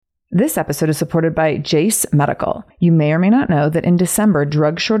This episode is supported by Jase Medical. You may or may not know that in December,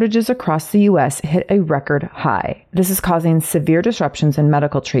 drug shortages across the U.S. hit a record high. This is causing severe disruptions in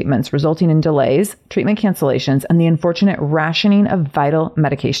medical treatments, resulting in delays, treatment cancellations, and the unfortunate rationing of vital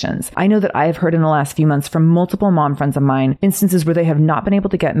medications. I know that I have heard in the last few months from multiple mom friends of mine instances where they have not been able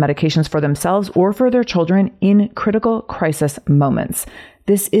to get medications for themselves or for their children in critical crisis moments.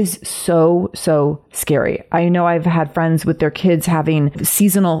 This is so scary. I know I've had friends with their kids having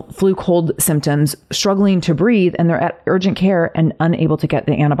seasonal flu cold symptoms, struggling to breathe, and they're at urgent care and unable to get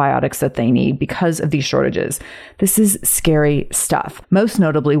the antibiotics that they need because of these shortages. This is scary stuff. Most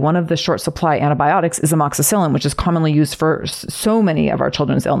notably, one of the short supply antibiotics is amoxicillin, which is commonly used for so many of our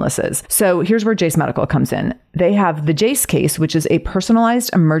children's illnesses. So here's where Jase Medical comes in. They have the Jase case, which is a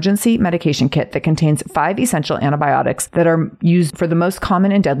personalized emergency medication kit that contains 5 essential antibiotics that are used for the most common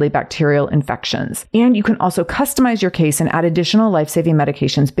and deadly bacterial infections. And you can also customize your case and add additional life-saving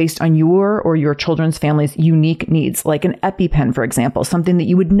medications based on your or your children's family's unique needs, like an EpiPen, for example, something that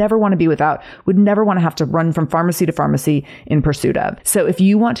you would never want to be without, would never want to have to run from pharmacy to pharmacy in pursuit of. So if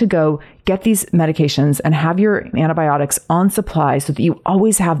you want to go get these medications and have your antibiotics on supply so that you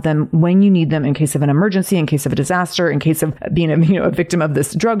always have them when you need them in case of an emergency, in case of a disaster, in case of being a victim of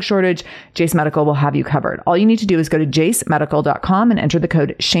this drug shortage, Jase Medical will have you covered. All you need to do is go to jasemedical.com and enter the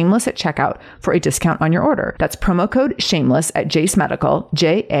code shameless at checkout for a discount on your order. That's promo code shameless at Jase Medical,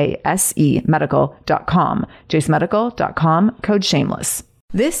 JASE medical.com, jasemedical.com, code shameless.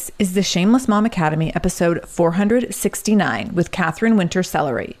 This is the Shameless Mom Academy, episode 469 with Katherine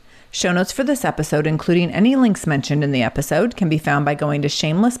Winter-Sellery. Show notes for this episode, including any links mentioned in the episode, can be found by going to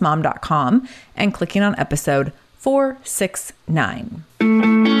shamelessmom.com and clicking on episode 469.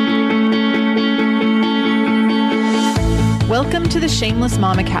 Welcome to the Shameless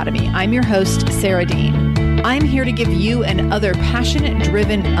Mom Academy. I'm your host, Sarah Dean. I'm here to give you and other passionate,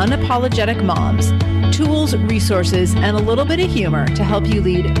 driven, unapologetic moms tools, resources, and a little bit of humor to help you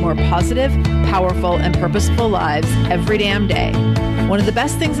lead more positive, powerful, and purposeful lives every damn day. One of the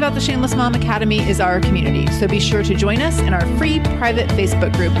best things about the Shameless Mom Academy is our community, so be sure to join us in our free private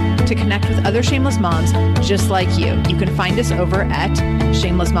Facebook group to connect with other shameless moms just like you. You can find us over at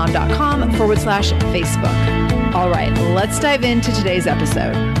shamelessmom.com/Facebook. All right, let's dive into today's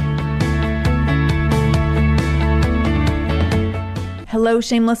episode. Hello,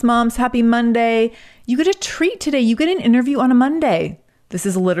 shameless moms. Happy Monday. You get a treat today. You get an interview on a Monday. This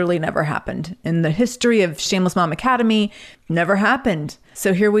has literally never happened in the history of Shameless Mom Academy. Never happened.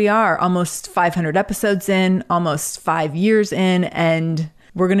 So here we are, almost 500 episodes in, almost 5 years in, and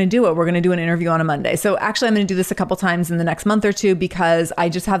we're going to do it. We're going to do an interview on a Monday. So actually, I'm going to do this a couple times in the next month or two because I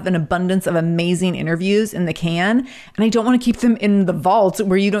just have an abundance of amazing interviews in the can, and I don't want to keep them in the vault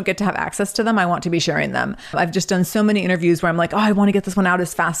where you don't get to have access to them. I want to be sharing them. I've just done so many interviews where I'm like, I want to get this one out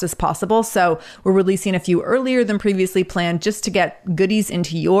as fast as possible. So we're releasing a few earlier than previously planned just to get goodies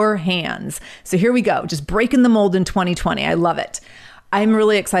into your hands. So here we go. Just breaking the mold in 2020. I love it. I'm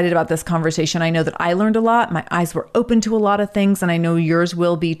really excited about this conversation. I know that I learned a lot. My eyes were open to a lot of things, and I know yours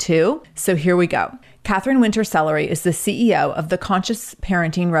will be too. So here we go. Katherine Winter-Sellery is the CEO of the Conscious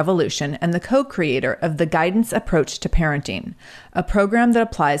Parenting Revolution and the co-creator of the Guidance Approach to Parenting, a program that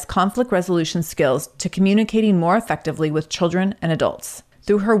applies conflict resolution skills to communicating more effectively with children and adults.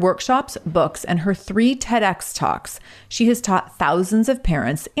 Through her workshops, books, and her 3 TEDx talks, she has taught thousands of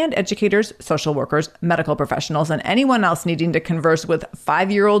parents and educators, social workers, medical professionals, and anyone else needing to converse with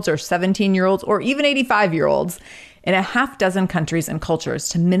 5-year-olds or 17-year-olds or even 85-year-olds in a half dozen countries and cultures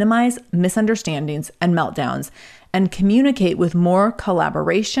to minimize misunderstandings and meltdowns and communicate with more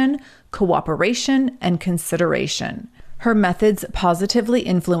collaboration, cooperation, and consideration. Her methods positively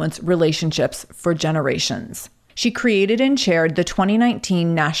influence relationships for generations. She created and chaired the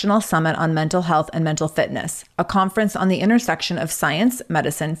 2019 National Summit on Mental Health and Mental Fitness, a conference on the intersection of science,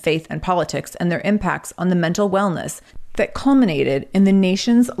 medicine, faith, and politics and their impacts on the mental wellness that culminated in the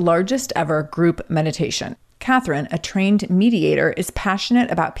nation's largest ever group meditation. Katherine, a trained mediator, is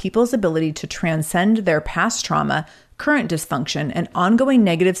passionate about people's ability to transcend their past trauma, current dysfunction, and ongoing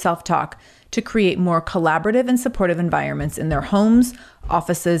negative self-talk to create more collaborative and supportive environments in their homes,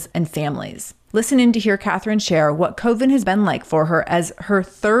 offices, and families. Listen in to hear Katherine share what COVID has been like for her as her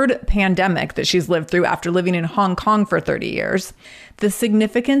 3rd pandemic that she's lived through after living in Hong Kong for 30 years, the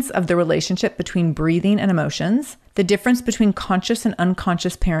significance of the relationship between breathing and emotions, the difference between conscious and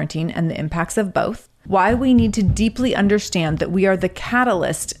unconscious parenting and the impacts of both, why we need to deeply understand that we are the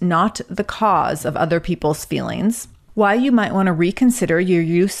catalyst, not the cause of other people's feelings, why you might want to reconsider your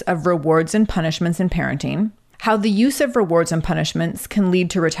use of rewards and punishments in parenting, how the use of rewards and punishments can lead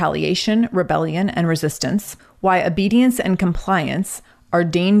to retaliation, rebellion, and resistance, why obedience and compliance our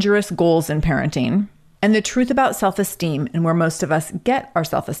dangerous goals in parenting, and the truth about self-esteem and where most of us get our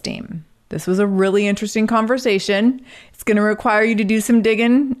self-esteem. This was a really interesting conversation. It's going to require you to do some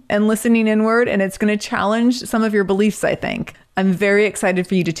digging and listening inward, and it's going to challenge some of your beliefs, I think. I'm very excited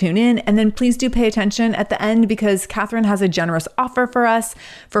for you to tune in. And then please do pay attention at the end, because Katherine has a generous offer for us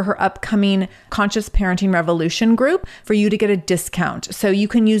for her upcoming Conscious Parenting Revolution group for you to get a discount. So you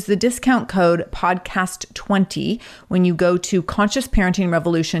can use the discount code podcast20 when you go to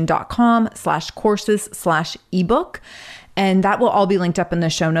consciousparentingrevolution.com/courses/ebook. And that will all be linked up in the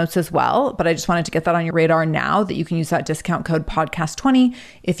show notes as well. But I just wanted to get that on your radar now, that you can use that discount code podcast20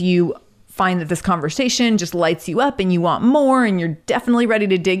 if you find that this conversation just lights you up and you want more and you're definitely ready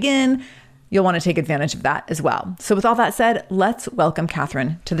to dig in. You'll want to take advantage of that as well. So with all that said, let's welcome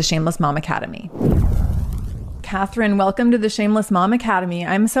Katherine to the Shameless Mom Academy. Katherine, welcome to the Shameless Mom Academy.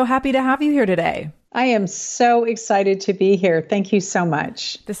 I'm so happy to have you here today. I am so excited to be here. Thank you so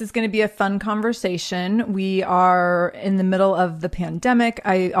much. This is going to be a fun conversation. We are in the middle of the pandemic.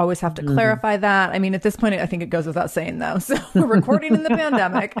 I always have to clarify that. I mean, at this point, I think it goes without saying, though. So we're recording in the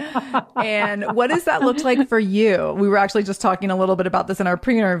pandemic. And what does that look like for you? We were actually just talking a little bit about this in our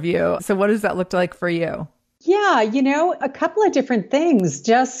pre-interview. So what does that look like for you? Yeah, a couple of different things.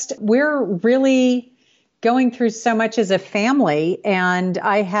 Just we're really going through so much as a family, and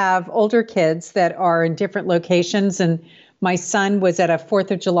I have older kids that are in different locations, and my son was at a 4th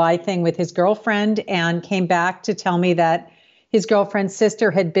of July thing with his girlfriend and came back to tell me that his girlfriend's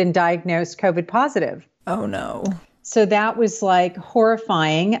sister had been diagnosed COVID positive. Oh no. So that was like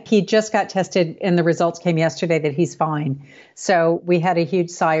horrifying. He just got tested and the results came yesterday that he's fine. So we had a huge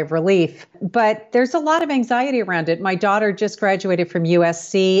sigh of relief, but there's a lot of anxiety around it. My daughter just graduated from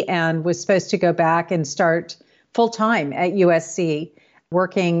USC and was supposed to go back and start full time at USC,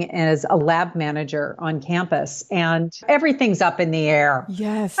 working as a lab manager on campus, and everything's up in the air.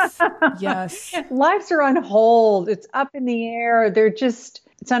 Yes. Yes. Lives are on hold. It's up in the air.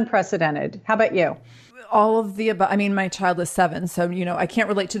 It's unprecedented. How about you? All of the above. I mean, my child is 7, so, I can't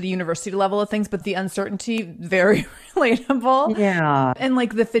relate to the university level of things, but the uncertainty, very relatable. Yeah. And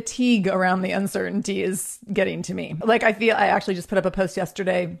like the fatigue around the uncertainty is getting to me. Like, I actually just put up a post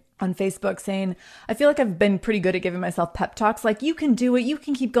yesterday on Facebook saying, I feel like I've been pretty good at giving myself pep talks. Like, you can do it. You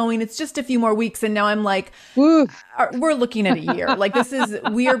can keep going. It's just a few more weeks. And now I'm like, we're looking at a year. Like,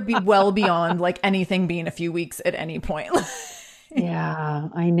 we are well beyond like anything being a few weeks at any point. Yeah,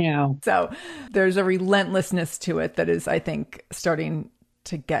 I know. So there's a relentlessness to it that is, I think, starting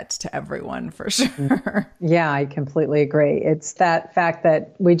to get to everyone for sure. Yeah, I completely agree. It's that fact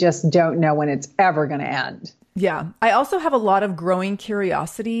that we just don't know when it's ever going to end. Yeah. I also have a lot of growing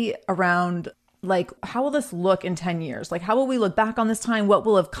curiosity around, like, how will this look in 10 years? Like, how will we look back on this time? What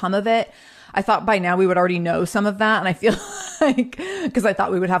will have come of it? I thought by now we would already know some of that. And I feel like, because I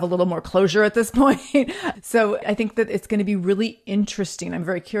thought we would have a little more closure at this point. So I think that it's going to be really interesting. I'm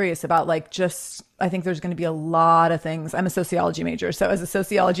very curious about I think there's going to be a lot of things. I'm a sociology major. So as a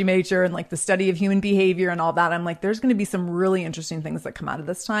sociology major and like the study of human behavior and all that, I'm like, there's going to be some really interesting things that come out of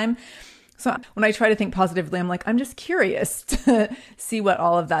this time. So when I try to think positively, I'm like, I'm just curious to see what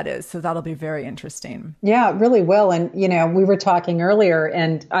all of that is. So that'll be very interesting. Yeah, it really will. And, we were talking earlier,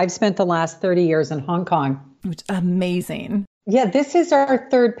 and I've spent the last 30 years in Hong Kong. Which is amazing. Yeah, this is our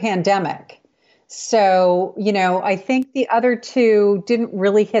third pandemic. So, I think the other two didn't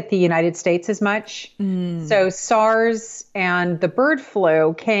really hit the United States as much. So SARS and the bird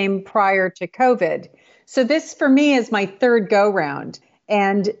flu came prior to COVID. So this for me is my third go round.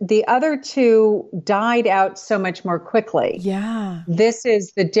 And the other two died out so much more quickly. Yeah. This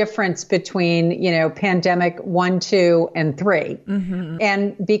is the difference between, pandemic 1, 2, and 3. Mm-hmm.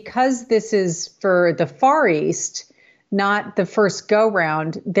 And because this is for the Far East, not the first go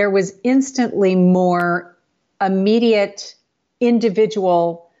round, there was instantly more immediate,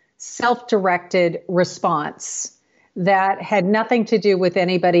 individual, self-directed response that had nothing to do with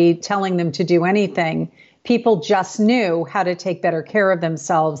anybody telling them to do anything. People just knew how to take better care of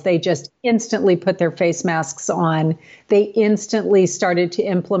themselves. They just instantly put their face masks on. They instantly started to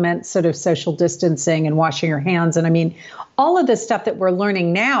implement sort of social distancing and washing your hands. And I mean, all of the stuff that we're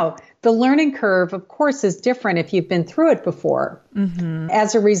learning now, the learning curve, of course, is different if you've been through it before. Mm-hmm.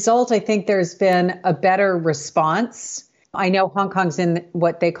 As a result, I think there's been a better response. I know Hong Kong's in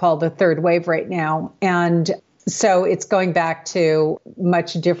what they call the third wave right now. And so it's going back to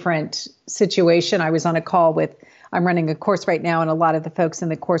much different situation. I was on a call I'm running a course right now, and a lot of the folks in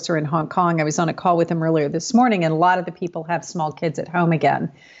the course are in Hong Kong. I was on a call with them earlier this morning, and a lot of the people have small kids at home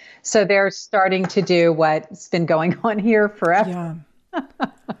again. So they're starting to do what's been going on here forever. Yeah.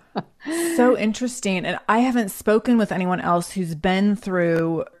 So interesting. And I haven't spoken with anyone else who's been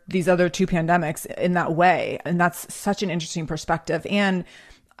through these other two pandemics in that way. And that's such an interesting perspective. And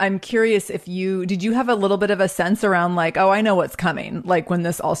I'm curious if did you have a little bit of a sense around like, oh, I know what's coming, like when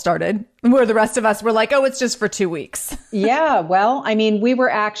this all started, where the rest of us were like, oh, it's just for 2 weeks. Yeah. Well, I mean, we were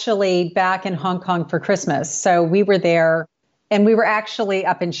actually back in Hong Kong for Christmas. So we were there. And we were actually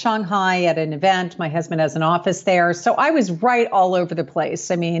up in Shanghai at an event. My husband has an office there. So I was right all over the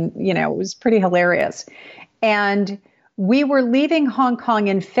place. I mean, it was pretty hilarious. And we were leaving Hong Kong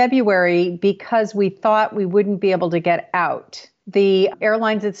in February because we thought we wouldn't be able to get out. The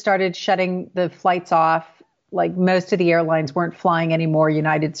airlines had started shutting the flights off. Like most of the airlines weren't flying anymore.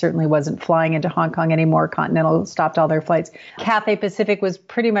 United certainly wasn't flying into Hong Kong anymore. Continental stopped all their flights. Cathay Pacific was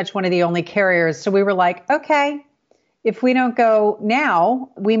pretty much one of the only carriers. So we were like, okay, if we don't go now,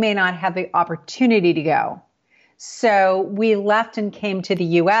 we may not have the opportunity to go. So we left and came to the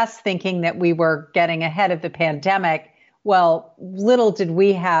US thinking that we were getting ahead of the pandemic. Well, little did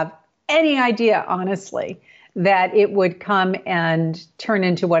we have any idea, honestly, that it would come and turn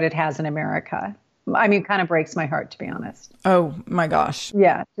into what it has in America. I mean, it kind of breaks my heart, to be honest. Oh my gosh.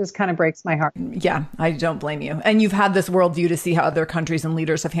 Yeah, just kind of breaks my heart. Yeah, I don't blame you. And you've had this worldview to see how other countries and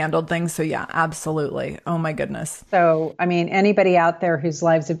leaders have handled things. So yeah, absolutely. Oh my goodness. So, I mean, anybody out there whose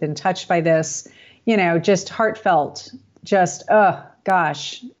lives have been touched by this, just heartfelt, just, oh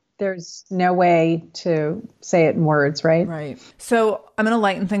gosh, there's no way to say it in words, right? Right. So I'm going to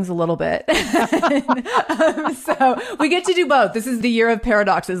lighten things a little bit. So we get to do both. This is the year of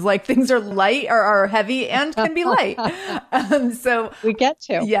paradoxes. Like things are light or are heavy and can be light. So we get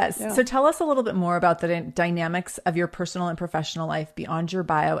to. Yes. Yeah. So tell us a little bit more about the dynamics of your personal and professional life beyond your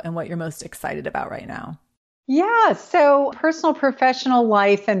bio and what you're most excited about right now. Yeah. So personal, professional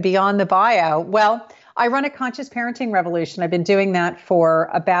life and beyond the bio. Well, I run a conscious parenting revolution. I've been doing that for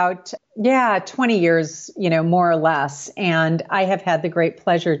about, 20 years, more or less. And I have had the great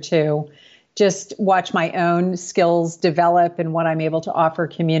pleasure to just watch my own skills develop and what I'm able to offer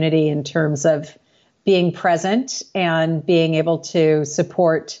community in terms of being present and being able to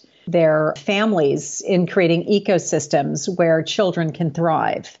support their families in creating ecosystems where children can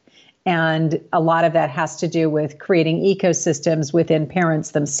thrive. And a lot of that has to do with creating ecosystems within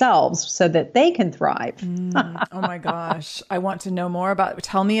parents themselves so that they can thrive. Oh my gosh. I want to know more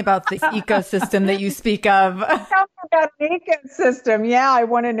tell me about the ecosystem that you speak of. Tell me about an ecosystem. Yeah, I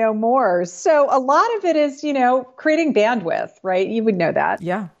want to know more. So a lot of it is, creating bandwidth, right? You would know that.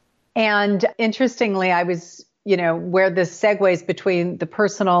 Yeah. And interestingly, I was where this segues between the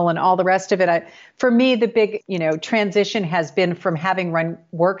personal and all the rest of it. For me, the big, transition has been from having run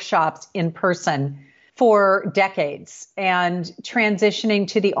workshops in person for decades and transitioning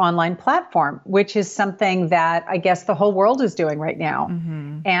to the online platform, which is something that I guess the whole world is doing right now.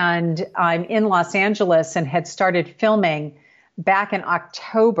 Mm-hmm. And I'm in Los Angeles and had started filming back in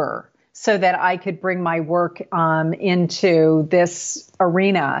October so that I could bring my work into this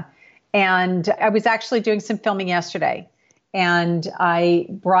arena. And I was actually doing some filming yesterday, and I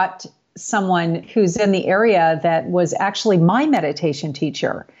brought someone who's in the area that was actually my meditation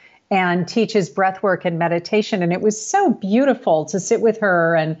teacher and teaches breathwork and meditation. And it was so beautiful to sit with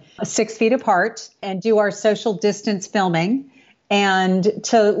her and 6 feet apart and do our social distance filming and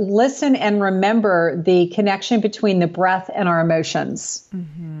to listen and remember the connection between the breath and our emotions.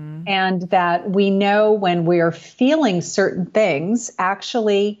 Mm-hmm. And that we know when we're feeling certain things,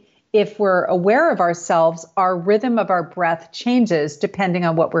 actually, if we're aware of ourselves, our rhythm of our breath changes depending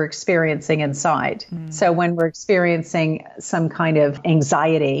on what we're experiencing inside. Mm. So when we're experiencing some kind of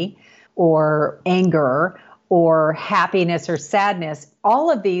anxiety or anger or happiness or sadness,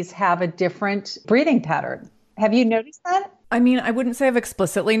 all of these have a different breathing pattern. Have you noticed that? I mean, I wouldn't say I've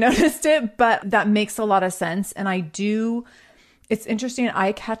explicitly noticed it, but that makes a lot of sense. And it's interesting.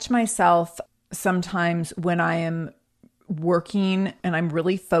 I catch myself sometimes when I am working and I'm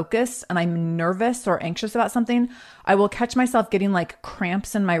really focused and I'm nervous or anxious about something, I will catch myself getting like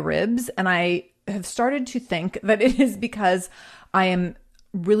cramps in my ribs. And I have started to think that it is because I am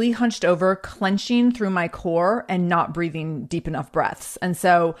really hunched over, clenching through my core and not breathing deep enough breaths. And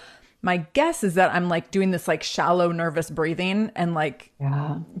so my guess is that I'm like doing this like shallow nervous breathing and like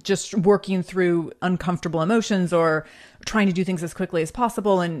just working through uncomfortable emotions or trying to do things as quickly as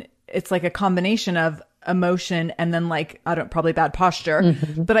possible. And it's like a combination of emotion and then like, probably bad posture.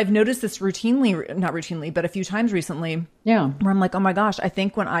 Mm-hmm. But I've noticed this not routinely, but a few times recently. Yeah. Where I'm like, oh my gosh, I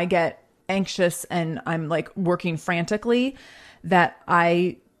think when I get anxious and I'm like working frantically, that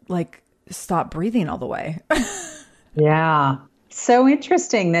I like stop breathing all the way. Yeah. So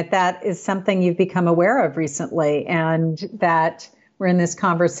interesting that is something you've become aware of recently, and that we're in this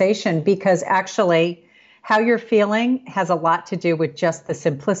conversation, because actually how you're feeling has a lot to do with just the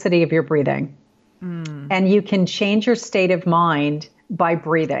simplicity of your breathing. And you can change your state of mind by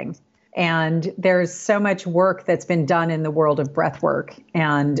breathing. And there's so much work that's been done in the world of breath work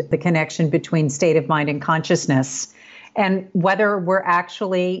and the connection between state of mind and consciousness. And whether we're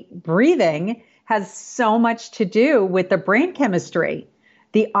actually breathing has so much to do with the brain chemistry,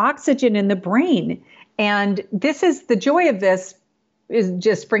 the oxygen in the brain. And this is the joy of this, is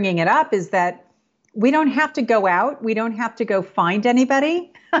just bringing it up, is that we don't have to go out. We don't have to go find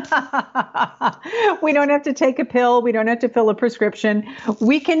anybody. We don't have to take a pill. We don't have to fill a prescription.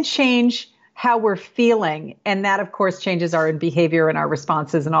 We can change how we're feeling. And that, of course, changes our behavior and our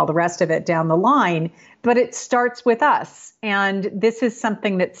responses and all the rest of it down the line. But it starts with us. And this is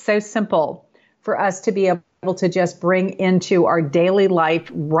something that's so simple for us to be able to just bring into our daily life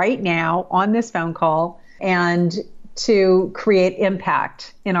right now on this phone call and to create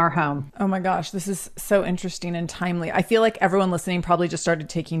impact in our home. Oh my gosh, this is so interesting and timely. I feel like everyone listening probably just started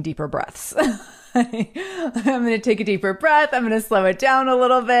taking deeper breaths. I'm going to take a deeper breath. I'm going to slow it down a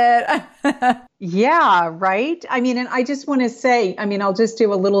little bit. Yeah, right. I mean, and I just want to say, I'll just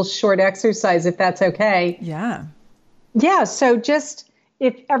do a little short exercise if that's okay. Yeah. Yeah. So just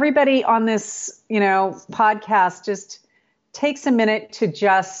if everybody on this, podcast just takes a minute to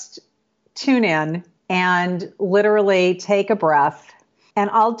just tune in and literally take a breath. And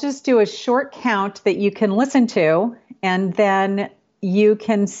I'll just do a short count that you can listen to, and then you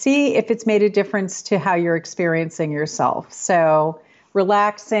can see if it's made a difference to how you're experiencing yourself. So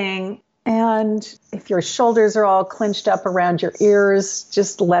relaxing, and if your shoulders are all clenched up around your ears,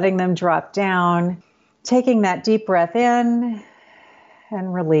 just letting them drop down, taking that deep breath in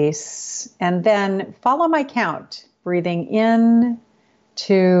and release. And then follow my count, breathing in,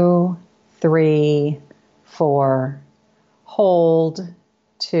 2, 3, 4, hold,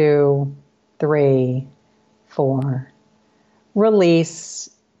 2, 3, 4, release,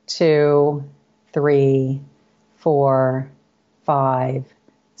 2, 3, 4, 5,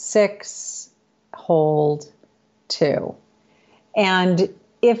 6, hold, 2. And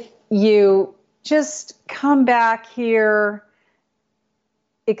if you just come back here,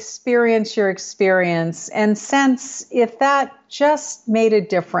 experience your experience, and sense if that just made a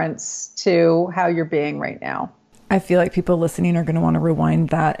difference to how you're being right now. I feel like people listening are going to want to rewind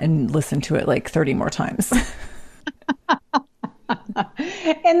that and listen to it like 30 more times.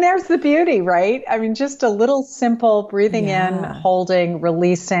 And there's the beauty, right? Just a little simple breathing in, holding,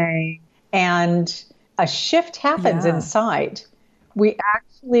 releasing, and a shift happens inside. We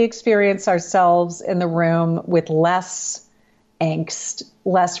actually experience ourselves in the room with less angst,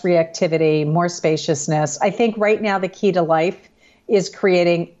 less reactivity, more spaciousness. I think right now the key to life is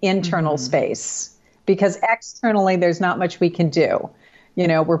creating internal space, because externally there's not much we can do.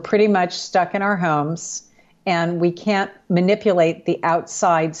 We're pretty much stuck in our homes and we can't manipulate the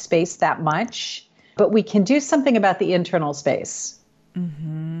outside space that much, but we can do something about the internal space.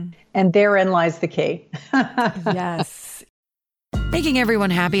 And therein lies the key. Yes. Making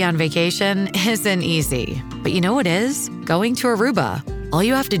everyone happy on vacation isn't easy, but you know what is? Going to Aruba. All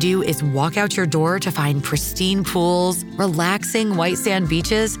you have to do is walk out your door to find pristine pools, relaxing white sand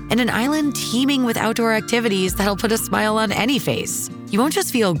beaches, and an island teeming with outdoor activities that'll put a smile on any face. You won't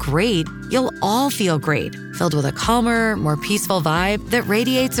just feel great, you'll all feel great, filled with a calmer, more peaceful vibe that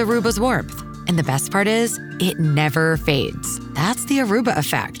radiates Aruba's warmth. And the best part is, it never fades. That's the Aruba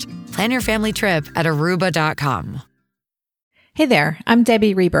effect. Plan your family trip at Aruba.com. Hey there, I'm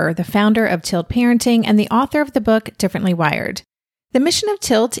Debbie Reber, the founder of Tilt Parenting and the author of the book Differently Wired. The mission of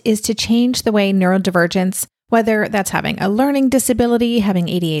Tilt is to change the way neurodivergence, whether that's having a learning disability, having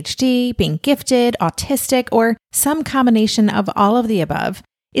ADHD, being gifted, autistic, or some combination of all of the above,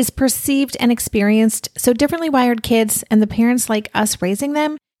 is perceived and experienced so differently wired kids and the parents like us raising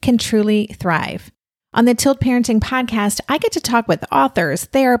them can truly thrive. On the Tilt Parenting podcast, I get to talk with authors,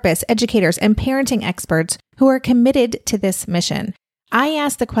 therapists, educators, and parenting experts who are committed to this mission. I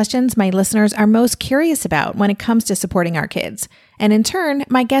ask the questions my listeners are most curious about when it comes to supporting our kids. And in turn,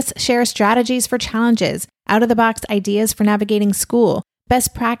 my guests share strategies for challenges, out-of-the-box ideas for navigating school,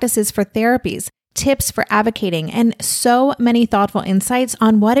 best practices for therapies, tips for advocating, and so many thoughtful insights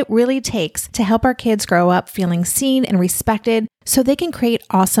on what it really takes to help our kids grow up feeling seen and respected so they can create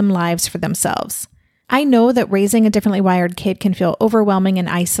awesome lives for themselves. I know that raising a differently wired kid can feel overwhelming and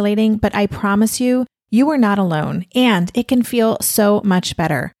isolating, but I promise you, you are not alone, and it can feel so much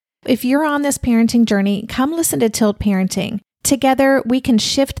better. If you're on this parenting journey, come listen to Tilt Parenting. Together, we can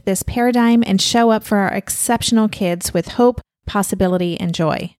shift this paradigm and show up for our exceptional kids with hope, possibility, and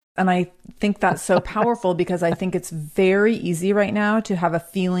joy. And I think that's so powerful because I think it's very easy right now to have a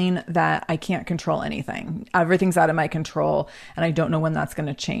feeling that I can't control anything. Everything's out of my control and I don't know when that's going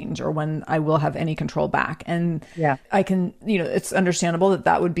to change or when I will have any control back. And I can, it's understandable that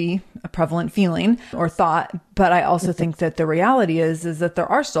that would be a prevalent feeling or thought. But I also think that the reality is that there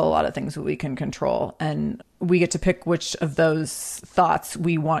are still a lot of things that we can control, and we get to pick which of those thoughts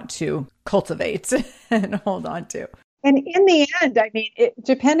we want to cultivate and hold on to. And in the end, I mean,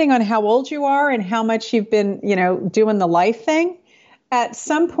 depending on how old you are and how much you've been, doing the life thing, at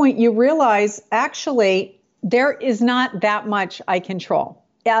some point you realize actually there is not that much I control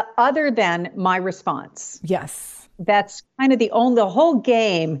other than my response. Yes. That's kind of the whole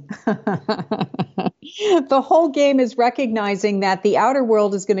game. The whole game is recognizing that the outer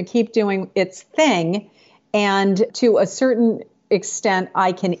world is going to keep doing its thing. And to a certain extent,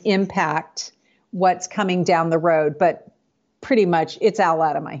 I can impact what's coming down the road, but pretty much it's all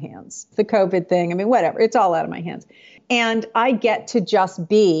out of my hands. The COVID thing, I mean, whatever, it's all out of my hands. And I get to just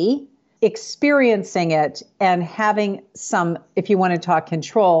be experiencing it and having some, if you want to talk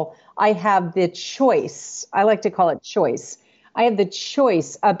control, I have the choice. I like to call it choice. I have the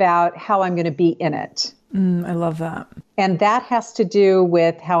choice about how I'm going to be in it. I love that. And that has to do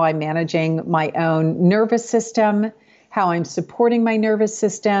with how I'm managing my own nervous system, how I'm supporting my nervous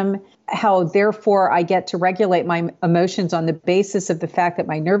system, how therefore I get to regulate my emotions on the basis of the fact that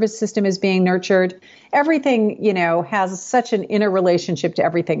my nervous system is being nurtured. Everything, has such an interrelationship to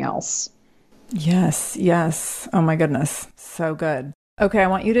everything else. Yes, yes. Oh my goodness. So good. Okay, I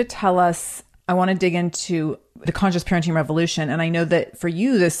want you to tell us, I want to dig into the conscious parenting revolution. And I know that for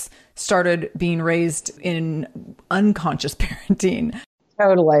you, this started being raised in unconscious parenting.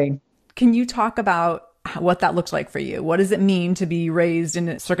 Totally. Can you talk about what that looked like for you? What does it mean to be raised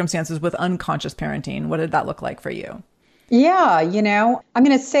in circumstances with unconscious parenting? What did that look like for you? Yeah, I'm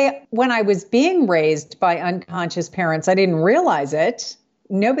going to say when I was being raised by unconscious parents, I didn't realize it.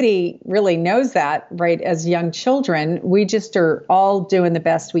 Nobody really knows that, right? As young children, we just are all doing the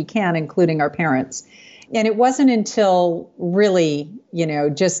best we can, including our parents. And it wasn't until really,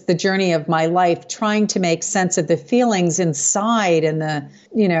 just the journey of my life, trying to make sense of the feelings inside and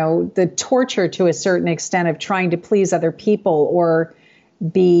the torture to a certain extent of trying to please other people or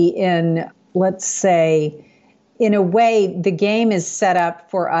be in, let's say, in a way, the game is set up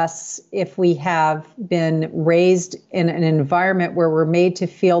for us if we have been raised in an environment where we're made to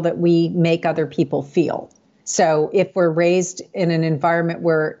feel that we make other people feel. So if we're raised in an environment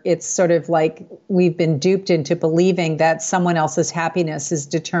where it's sort of like we've been duped into believing that someone else's happiness is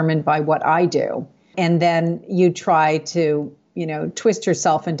determined by what I do, and then you try to, twist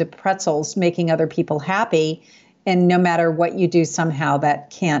yourself into pretzels, making other people happy, and no matter what you do, somehow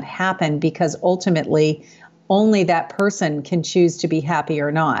that can't happen because ultimately only that person can choose to be happy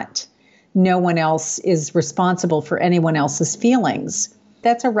or not. No one else is responsible for anyone else's feelings.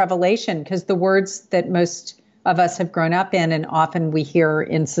 That's a revelation because the words that most of us have grown up in and often we hear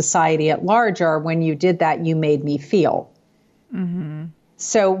in society at large are, when you did that, you made me feel. Mm-hmm.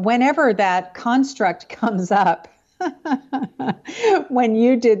 So whenever that construct comes up, when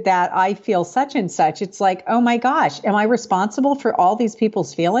you did that, I feel such and such, it's like, oh my gosh, am I responsible for all these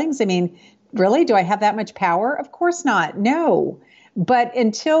people's feelings? I mean, really, do I have that much power? Of course not. No. But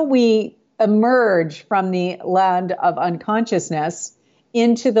until we emerge from the land of unconsciousness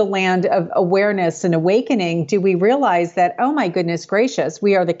into the land of awareness and awakening, do we realize that, oh my goodness gracious,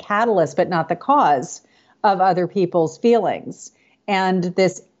 we are the catalyst, but not the cause of other people's feelings. And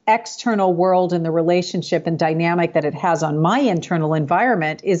this external world and the relationship and dynamic that it has on my internal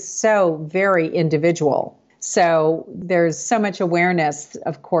environment is so very individual. So there's so much awareness,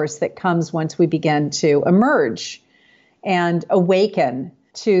 of course, that comes once we begin to emerge and awaken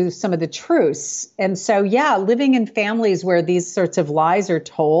to some of the truths. And so, living in families where these sorts of lies are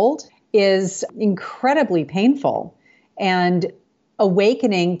told is incredibly painful. And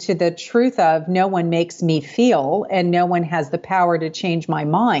awakening to the truth of no one makes me feel and no one has the power to change my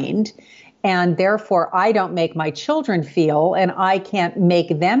mind. And therefore, I don't make my children feel and I can't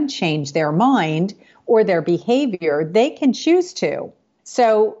make them change their mind or their behavior. They can choose to.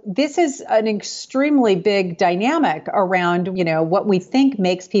 So this is an extremely big dynamic around, what we think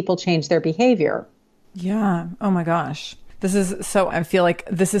makes people change their behavior. Yeah. Oh my gosh. I feel like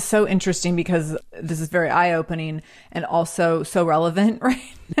this is so interesting because this is very eye-opening and also so relevant right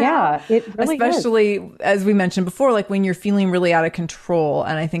now. Yeah, it really Especially, is. As we mentioned before, like when you're feeling really out of control.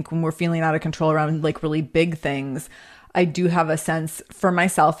 And I think when we're feeling out of control around like really big things, I do have a sense for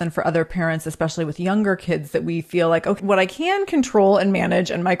myself and for other parents, especially with younger kids, that we feel like, okay, what I can control and manage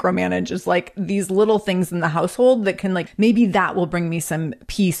and micromanage is like these little things in the household that can like, maybe that will bring me some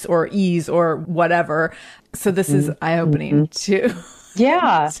peace or ease or whatever. So this is eye-opening too.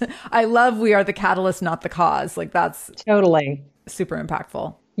 Yeah. I love we are the catalyst, not the cause. Like that's totally super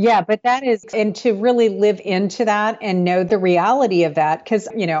impactful. Yeah, but that is, and to really live into that and know the reality of that. Because,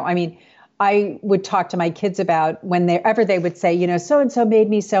 I would talk to my kids about whenever they would say, so-and-so made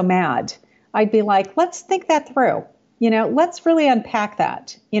me so mad. I'd be like, let's think that through. Let's really unpack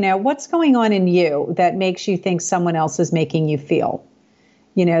that. What's going on in you that makes you think someone else is making you feel,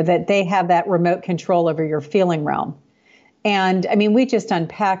 that they have that remote control over your feeling realm. And I mean, we just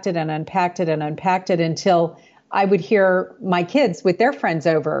unpacked it and unpacked it and unpacked it until I would hear my kids with their friends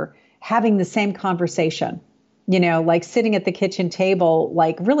over having the same conversation. Like sitting at the kitchen table,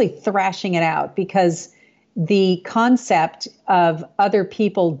 like really thrashing it out because the concept of other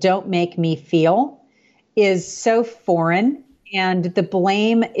people don't make me feel is so foreign and the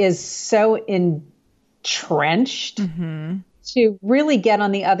blame is so entrenched. To really get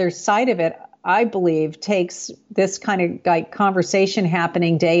on the other side of it, I believe takes this kind of like conversation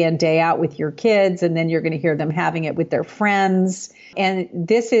happening day in, day out with your kids. And then you're going to hear them having it with their friends. And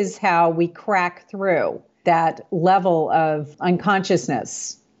this is how we crack through that level of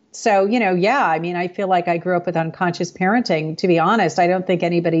unconsciousness. So, I feel like I grew up with unconscious parenting. To be honest, I don't think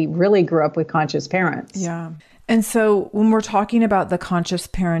anybody really grew up with conscious parents. Yeah. And so when we're talking about the conscious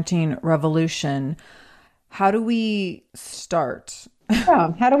parenting revolution, how do we start?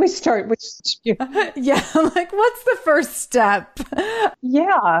 Yeah. How do we start? Yeah. Like, what's the first step?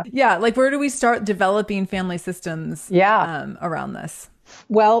 Yeah. Yeah. Like, where do we start developing family systems around this?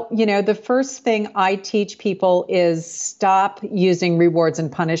 Well, the first thing I teach people is stop using rewards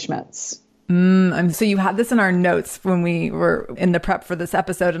and punishments. So you had this in our notes when we were in the prep for this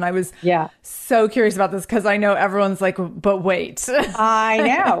episode. And I was so curious about this because I know everyone's like, but wait. I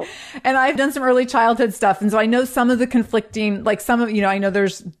know. And I've done some early childhood stuff. And so I know some of the conflicting, like some of, I know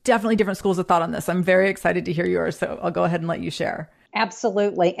there's definitely different schools of thought on this. I'm very excited to hear yours. So I'll go ahead and let you share.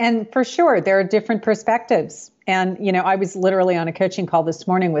 Absolutely. And for sure, there are different perspectives. And, I was literally on a coaching call this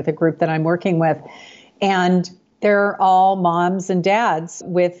morning with a group that I'm working with. And they're all moms and dads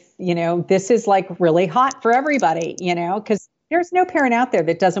with, this is like really hot for everybody, because there's no parent out there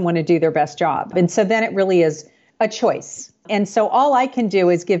that doesn't want to do their best job. And so then it really is a choice. And so all I can do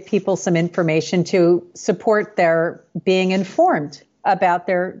is give people some information to support their being informed about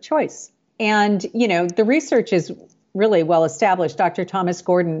their choice. And, the research is really well established. Dr. Thomas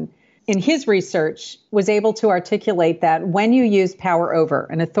Gordon, in his research, was able to articulate that when you use power over,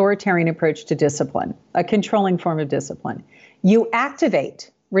 an authoritarian approach to discipline, a controlling form of discipline, you activate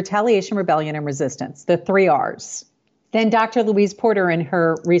retaliation, rebellion, and resistance, the 3 R's. Then Dr. Louise Porter, in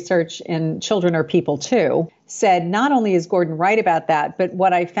her research in Children Are People Too, said not only is Gordon right about that, but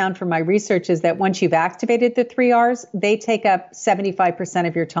what I found from my research is that once you've activated the 3 R's, they take up 75%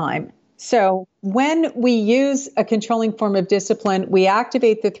 of your time. So when we use a controlling form of discipline, we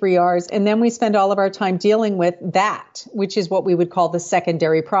activate the 3 R's, and then we spend all of our time dealing with that, which is what we would call the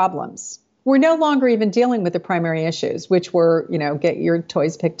secondary problems. We're no longer even dealing with the primary issues, which were, get your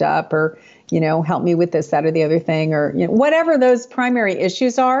toys picked up or, help me with this, that, or the other thing, or, whatever those primary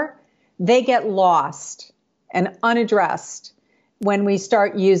issues are, they get lost and unaddressed when we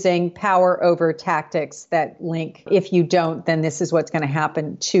start using power over tactics that link, if you don't, then this is what's going to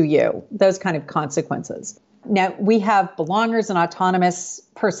happen to you, those kind of consequences. Now, we have belongers and autonomous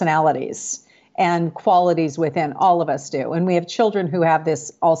personalities and qualities within, all of us do. And we have children who have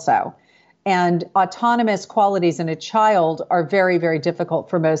this also. And autonomous qualities in a child are very, very difficult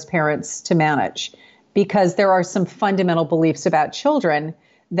for most parents to manage because there are some fundamental beliefs about children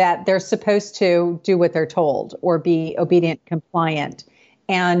that they're supposed to do what they're told or be obedient, compliant.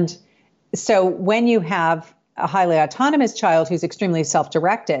 And so when you have a highly autonomous child who's extremely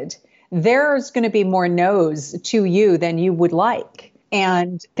self-directed, there's going to be more no's to you than you would like.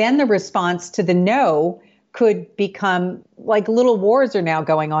 And then the response to the no could become like little wars are now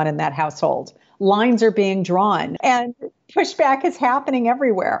going on in that household. Lines are being drawn and pushback is happening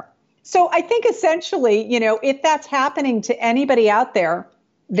everywhere. So I think essentially, if that's happening to anybody out there,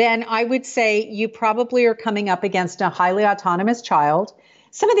 then I would say you probably are coming up against a highly autonomous child.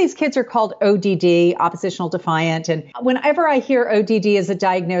 Some of these kids are called ODD, oppositional defiant. And whenever I hear ODD as a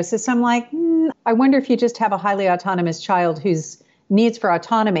diagnosis, I'm like, I wonder if you just have a highly autonomous child whose needs for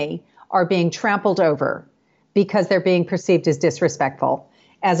autonomy are being trampled over because they're being perceived as disrespectful.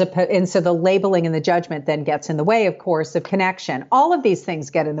 And so the labeling and the judgment then gets in the way, of course, of connection. All of these things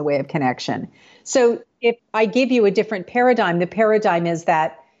get in the way of connection. So if I give you a different paradigm, the paradigm is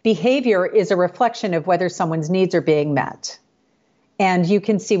that behavior is a reflection of whether someone's needs are being met. And you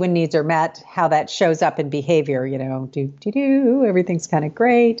can see when needs are met, how that shows up in behavior, everything's kind of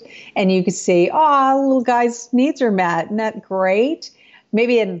great. And you can see, little guy's needs are met. Isn't that great?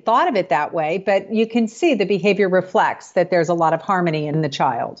 Maybe I hadn't thought of it that way, but you can see the behavior reflects that there's a lot of harmony in the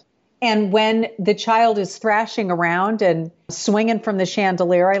child. And when the child is thrashing around and swinging from the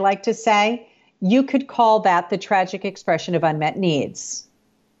chandelier, I like to say, you could call that the tragic expression of unmet needs.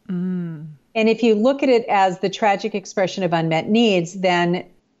 And if you look at it as the tragic expression of unmet needs, then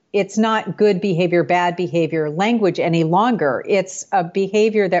it's not good behavior, bad behavior language any longer. It's a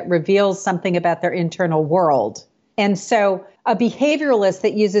behavior that reveals something about their internal world. And so a behavioralist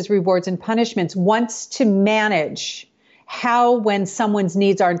that uses rewards and punishments wants to manage how, when someone's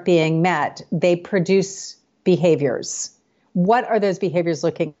needs aren't being met, they produce behaviors. What are those behaviors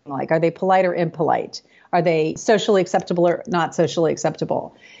looking like? Are they polite or impolite? Are they socially acceptable or not socially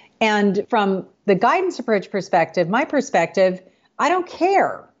acceptable? And from the guidance approach perspective, my perspective, I don't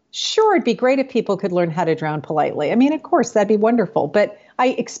care. Sure, it'd be great if people could learn how to drown politely. I mean, of course, that'd be wonderful. But I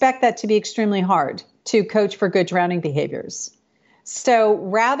expect that to be extremely hard to coach for good drowning behaviors. So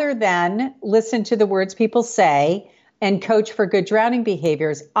rather than listen to the words people say and coach for good drowning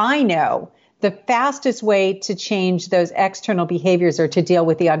behaviors, I know the fastest way to change those external behaviors are to deal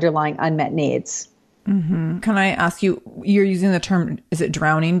with the underlying unmet needs. Can I ask you, you're using the term, is it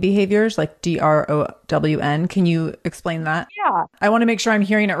drowning behaviors, like DROWN? Can you explain that? Yeah. I want to make sure I'm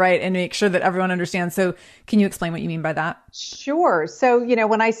hearing it right and make sure that everyone understands. So can you explain what you mean by that? Sure. So,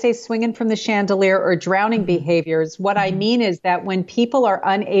 when I say swinging from the chandelier or drowning behaviors, what I mean is that when people are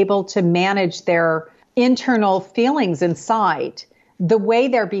unable to manage their internal feelings inside, the way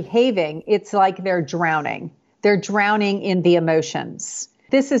they're behaving, it's like they're drowning. They're drowning in the emotions.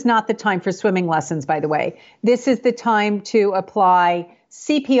 This is not the time for swimming lessons, by the way. This is the time to apply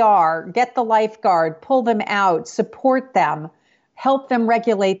CPR, get the lifeguard, pull them out, support them, help them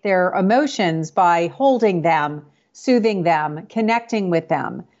regulate their emotions by holding them, soothing them, connecting with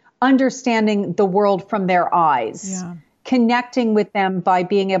them, understanding the world from their eyes, connecting with them by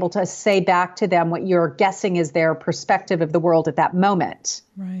being able to say back to them what you're guessing is their perspective of the world at that moment.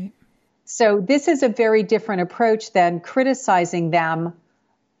 Right. So this is a very different approach than criticizing them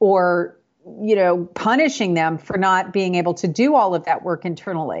or, punishing them for not being able to do all of that work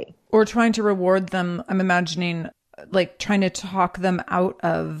internally. Or trying to reward them. I'm imagining like trying to talk them out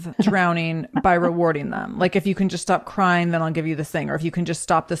of drowning by rewarding them. Like, if you can just stop crying, then I'll give you this thing. Or if you can just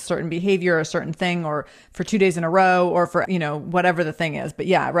stop this certain behavior, a certain thing, or for 2 days in a row, or for, whatever the thing is. But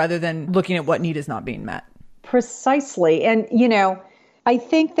yeah, rather than looking at what need is not being met. Precisely. And, I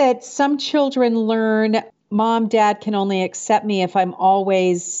think that some children learn, Mom, Dad can only accept me if I'm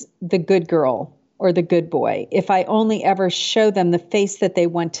always the good girl or the good boy, if I only ever show them the face that they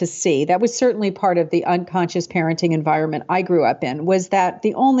want to see. That was certainly part of the unconscious parenting environment I grew up in, was that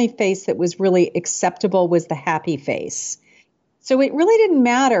the only face that was really acceptable was the happy face. So it really didn't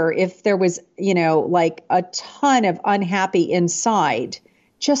matter if there was, like a ton of unhappy inside.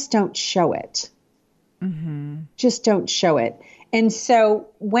 Just don't show it. Just don't show it. And so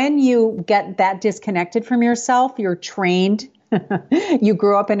when you get that disconnected from yourself, you're trained. You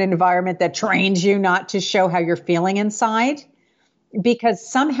grew up in an environment that trains you not to show how you're feeling inside, because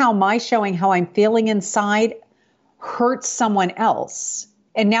somehow my showing how I'm feeling inside hurts someone else.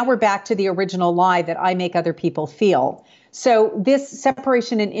 And now we're back to the original lie that I make other people feel. So this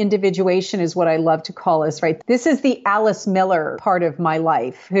separation and individuation is what I love to call this, right? This is the Alice Miller part of my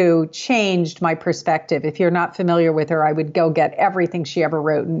life who changed my perspective. If you're not familiar with her, I would go get everything she ever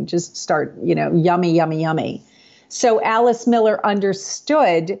wrote and just start, yummy, yummy, yummy. So Alice Miller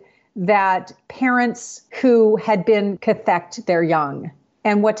understood that parents who had been cathected their young.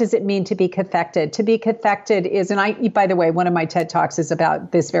 And what does it mean to be cathected? To be cathected is, and by the way, one of my TED Talks is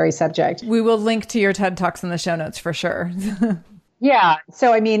about this very subject. We will link to your TED Talks in the show notes for sure. Yeah.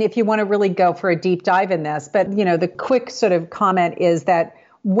 So, if you want to really go for a deep dive in this, but, the quick sort of comment is that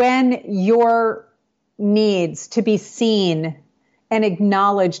when your needs to be seen and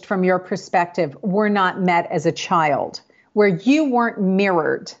acknowledged from your perspective were not met as a child, where you weren't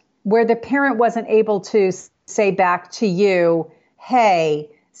mirrored, where the parent wasn't able to say back to you, hey,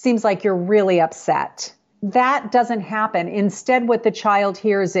 seems like you're really upset. That doesn't happen. Instead, what the child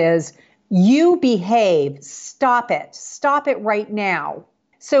hears is, you behave, stop it right now.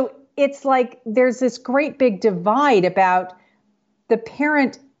 So it's like there's this great big divide about the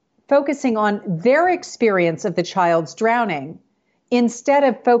parent focusing on their experience of the child's drowning instead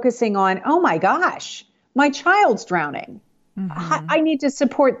of focusing on, oh my gosh, my child's drowning. I need to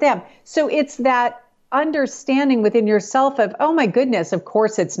support them. So it's that understanding within yourself of, oh my goodness, of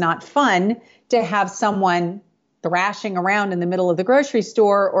course it's not fun to have someone thrashing around in the middle of the grocery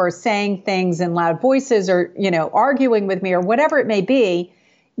store or saying things in loud voices or, arguing with me or whatever it may be.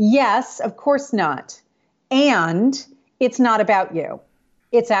 Yes, of course not. And it's not about you.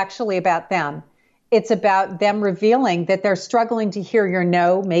 It's actually about them. It's about them revealing that they're struggling to hear your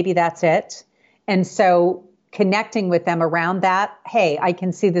no. Maybe that's it. And so connecting with them around that. Hey, I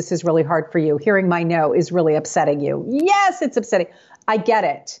can see this is really hard for you. Hearing my no is really upsetting you. Yes, it's upsetting. I get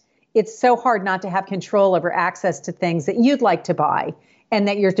it. It's so hard not to have control over access to things that you'd like to buy and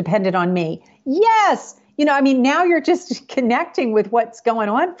that you're dependent on me. Yes. Now you're just connecting with what's going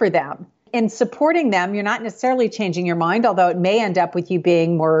on for them and supporting them. You're not necessarily changing your mind, although it may end up with you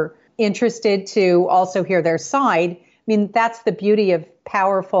being more interested to also hear their side. That's the beauty of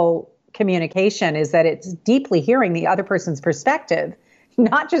powerful communication, is that it's deeply hearing the other person's perspective,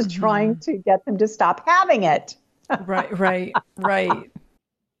 not just trying to get them to stop having it. Right.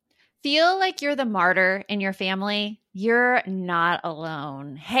 Feel like you're the martyr in your family? You're not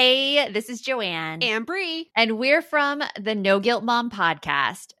alone. Hey, this is Joanne. And Bree. And we're from the No Guilt Mom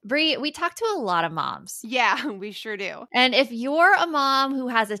podcast. Bree, we talk to a lot of moms. Yeah, we sure do. And if you're a mom who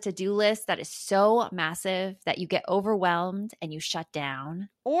has a to-do list that is so massive that you get overwhelmed and you shut down,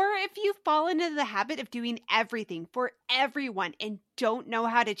 or if you've fallen into the habit of doing everything for everyone and don't know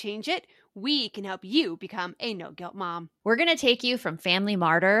how to change it, we can help you become a no-guilt mom. we're going to take you from family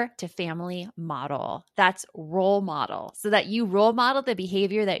martyr to family model. That's role model, so that you role model the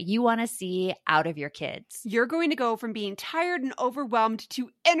behavior that you want to see out of your kids. You're going to go from being tired and overwhelmed to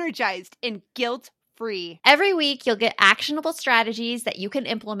energized and guilt-free. Every week, you'll get actionable strategies that you can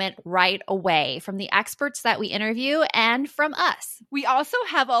implement right away from the experts that we interview and from us. We also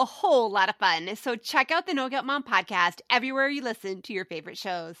have a whole lot of fun, so check out the No Guilt Mom podcast everywhere you listen to your favorite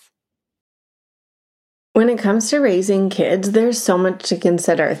shows. When it comes to raising kids, there's so much to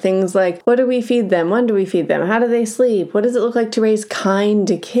consider. Things like, what do we feed them? When do we feed them? How do they sleep? What does it look like to raise kind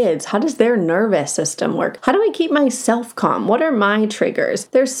kids? How does their nervous system work? How do I keep myself calm? What are my triggers?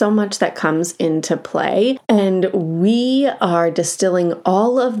 There's so much that comes into play, and we are distilling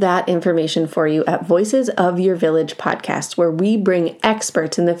all of that information for you at Voices of Your Village podcast, where we bring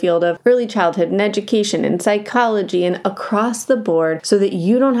experts in the field of early childhood and education and psychology and across the board so that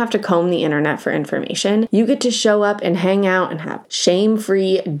you don't have to comb the internet for information. You get to show up and hang out and have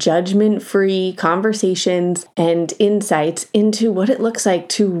shame-free, judgment-free conversations and insights into what it looks like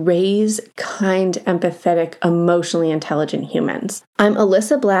to raise kind, empathetic, emotionally intelligent humans. I'm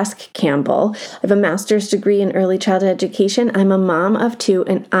Alyssa Blask Campbell. I have a master's degree in early childhood education. I'm a mom of 2,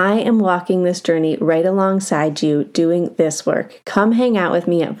 and I am walking this journey right alongside you doing this work. Come hang out with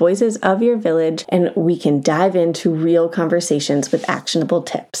me at Voices of Your Village, and we can dive into real conversations with actionable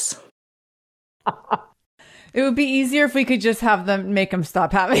tips. It would be easier if we could just have them make them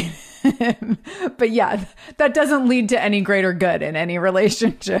stop having him. But yeah, that doesn't lead to any greater good in any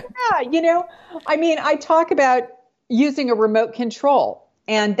relationship. Yeah, I talk about using a remote control,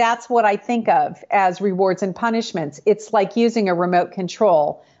 and that's what I think of as rewards and punishments. It's like using a remote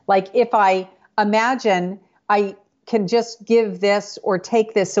control. Like if I imagine I can just give this or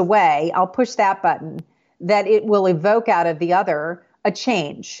take this away, I'll push that button, that it will evoke out of the other a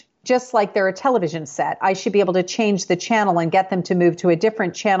change. Just like they're a television set, I should be able to change the channel and get them to move to a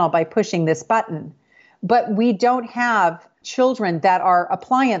different channel by pushing this button. But we don't have children that are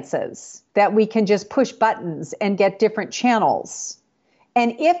appliances that we can just push buttons and get different channels.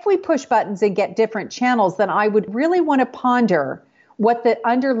 And if we push buttons and get different channels, then I would really want to ponder what the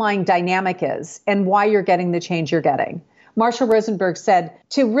underlying dynamic is and why you're getting the change you're getting. Marshall Rosenberg said,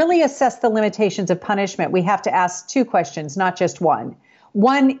 to really assess the limitations of punishment, we have to ask 2 questions, not just one.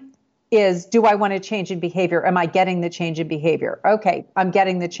 One is, do I want to change in behavior? Am I getting the change in behavior? Okay, I'm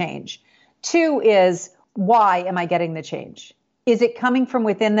getting the change. 2 is, why am I getting the change? Is it coming from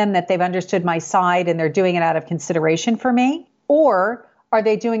within them that they've understood my side and they're doing it out of consideration for me? Or are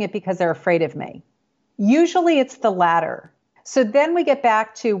they doing it because they're afraid of me? Usually it's the latter. So then we get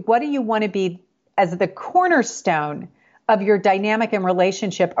back to, what do you want to be as the cornerstone of your dynamic and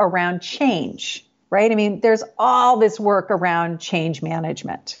relationship around change, right? There's all this work around change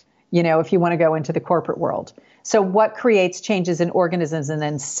management, if you want to go into the corporate world. So what creates changes in organisms and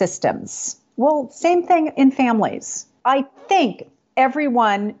then systems? Well, same thing in families. I think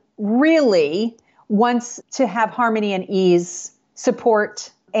everyone really wants to have harmony and ease,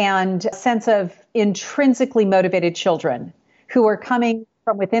 support, and a sense of intrinsically motivated children who are coming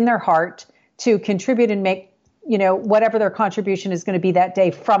from within their heart to contribute and make, whatever their contribution is going to be that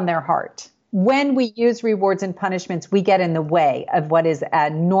day from their heart. when we use rewards and punishments, we get in the way of what is a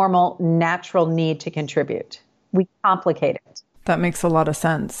normal, natural need to contribute. We complicate it. That makes a lot of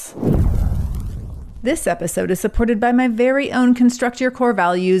sense. This episode is supported by my very own Construct Your Core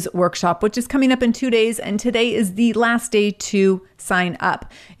Values workshop, which is coming up in 2 days, and today is the last day to sign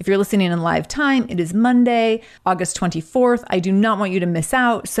up. If you're listening in live time, it is Monday, August 24th. I do not want you to miss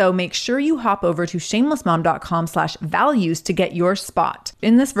out, so make sure you hop over to shamelessmom.com/values to get your spot.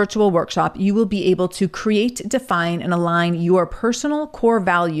 In this virtual workshop, you will be able to create, define, and align your personal core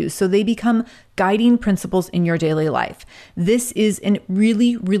values so they become guiding principles in your daily life. This is a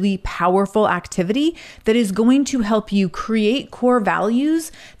really, really powerful activity that is going to help you create core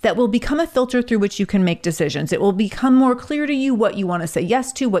values that will become a filter through which you can make decisions. It will become more clear to you what you want to say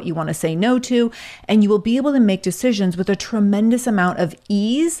yes to, what you want to say no to, and you will be able to make decisions with a tremendous amount of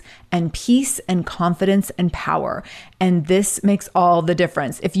ease and peace and confidence and power. And this makes all the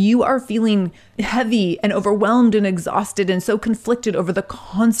difference. If you are feeling heavy and overwhelmed and exhausted and so conflicted over the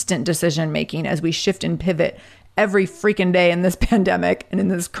constant decision making as we shift and pivot every freaking day in this pandemic and in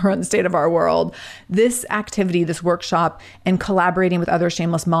this current state of our world, this activity, this workshop, and collaborating with other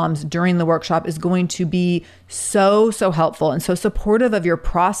shameless moms during the workshop is going to be so helpful and so supportive of your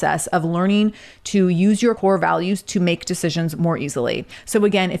process of learning to use your core values to make decisions more easily. So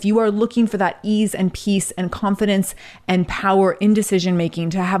again, if you are looking for that ease and peace and confidence and power in decision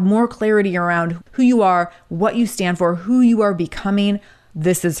making, to have more clarity around who you are, what you stand for, who you are becoming,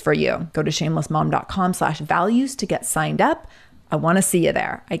 this is for you. Go to shamelessmom.com/values to get signed up. I want to see you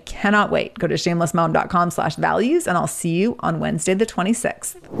there. I cannot wait. Go to shamelessmom.com/values and I'll see you on Wednesday, the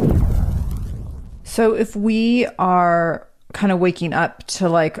 26th. So if we are kind of waking up to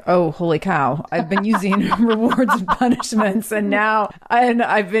like, oh, holy cow, I've been using rewards and punishments and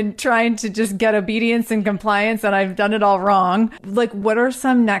I've been trying to just get obedience and compliance and I've done it all wrong. Like, what are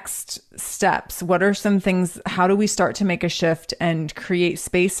some next steps? What are some things? How do we start to make a shift and create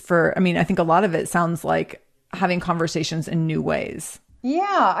space for, I think a lot of it sounds like having conversations in new ways.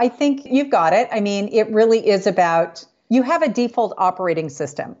 Yeah, I think you've got it. It really is about, you have a default operating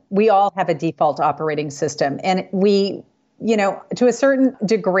system. We all have a default operating system. And to a certain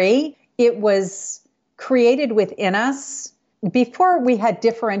degree, it was created within us before we had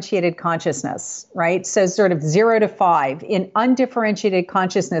differentiated consciousness, right? So sort of 0 to 5 in undifferentiated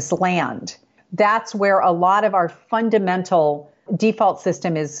consciousness land. That's where a lot of our fundamental default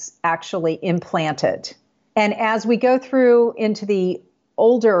system is actually implanted. And as we go through into the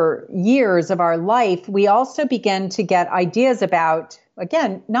older years of our life, we also begin to get ideas about,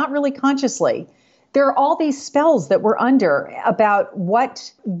 again, not really consciously, there are all these spells that we're under about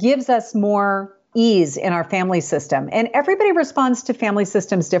what gives us more ease in our family system. And everybody responds to family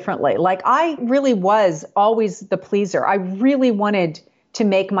systems differently. Like, I really was always the pleaser. I really wanted to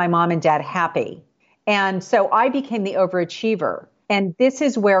make my mom and dad happy. And so I became the overachiever. And this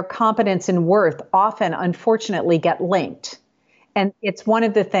is where competence and worth often, unfortunately, get linked. And it's one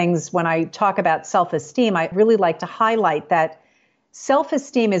of the things when I talk about self-esteem, I really like to highlight that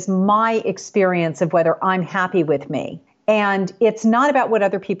self-esteem is my experience of whether I'm happy with me. And it's not about what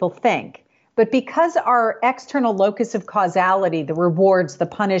other people think. But because our external locus of causality, the rewards, the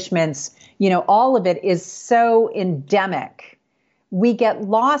punishments, all of it is so endemic, we get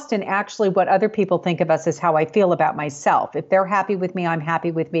lost in actually what other people think of us as how I feel about myself. If they're happy with me, I'm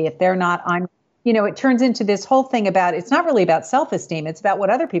happy with me. If they're not, it turns into this whole thing about, it's not really about self-esteem. It's about what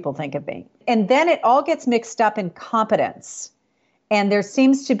other people think of me. And then it all gets mixed up in competence. And there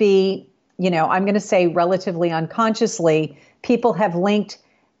seems to be, I'm going to say relatively unconsciously, people have linked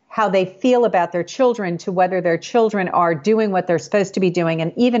how they feel about their children to whether their children are doing what they're supposed to be doing.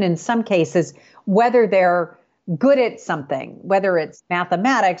 And even in some cases, whether they're good at something, whether it's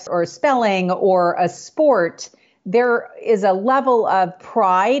mathematics or spelling or a sport, there is a level of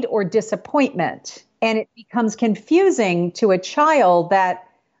pride or disappointment. And it becomes confusing to a child that,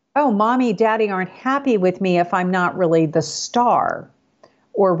 oh, mommy, daddy aren't happy with me if I'm not really the star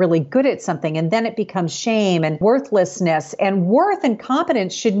or really good at something. And then it becomes shame and worthlessness. And worth and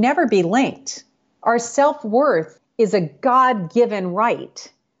competence should never be linked. Our self-worth is a God-given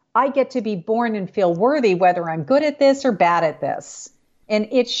right. I get to be born and feel worthy whether I'm good at this or bad at this. And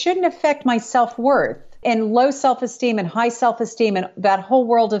it shouldn't affect my self-worth. And low self-esteem and high self-esteem and that whole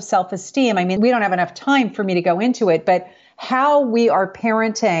world of self-esteem, we don't have enough time for me to go into it, but how we are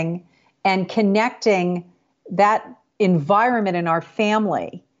parenting and connecting that environment in our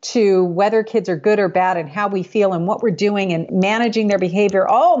family to whether kids are good or bad and how we feel and what we're doing and managing their behavior.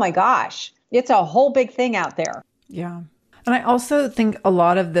 Oh my gosh, it's a whole big thing out there. Yeah. And I also think a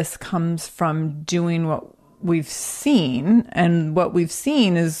lot of this comes from doing what we've seen, and what we've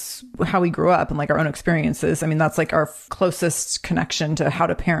seen is how we grew up and like our own experiences. I mean, that's like our closest connection to how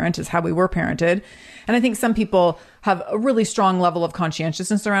to parent is how we were parented. And I think some people have a really strong level of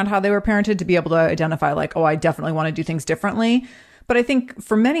conscientiousness around how they were parented to be able to identify like, oh, I definitely want to do things differently. But I think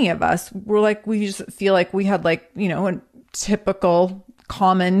for many of us, we just feel like we had like, a typical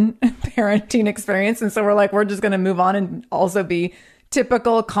common parenting experience. And so we're just going to move on and also be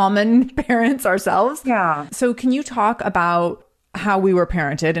typical common parents ourselves. Yeah. So can you talk about how we were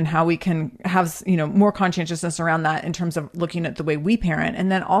parented and how we can have, more conscientiousness around that in terms of looking at the way we parent,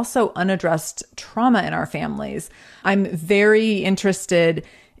 and then also unaddressed trauma in our families? I'm very interested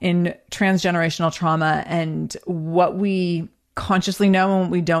in transgenerational trauma and what we consciously know and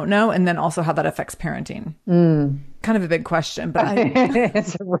what we don't know, and then also how that affects parenting. Kind of a big question, but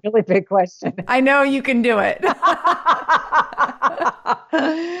it's a really big question. I know you can do it.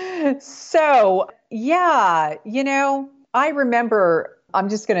 So, yeah, I remember, I'm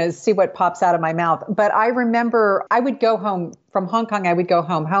just going to see what pops out of my mouth, but I remember I would go home from Hong Kong. I would go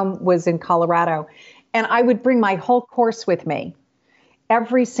home. Home was in Colorado, and I would bring my whole course with me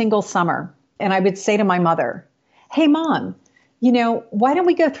every single summer. And I would say to my mother, hey, Mom, why don't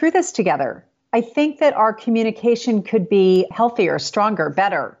we go through this together? I think that our communication could be healthier, stronger,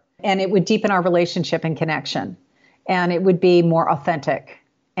 better, and it would deepen our relationship and connection, and it would be more authentic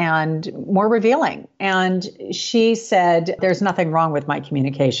and more revealing. And she said, there's nothing wrong with my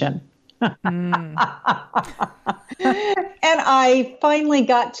communication. And I finally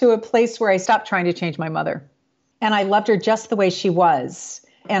got to a place where I stopped trying to change my mother. And I loved her just the way she was.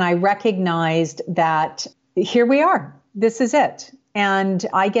 And I recognized that here we are. This is it. And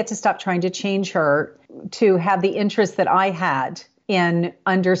I get to stop trying to change her to have the interest that I had in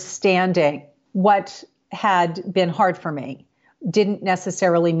understanding what had been hard for me. Didn't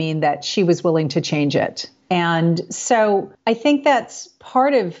necessarily mean that she was willing to change it. And so I think that's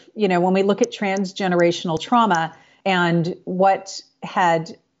part of, when we look at transgenerational trauma and what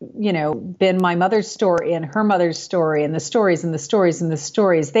had, been my mother's story and her mother's story and the stories and the stories and the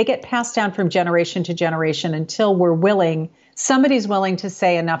stories, they get passed down from generation to generation until somebody's willing to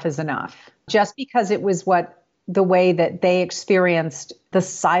say enough is enough. Just because it was the way that they experienced the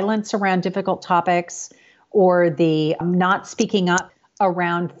silence around difficult topics, or the not speaking up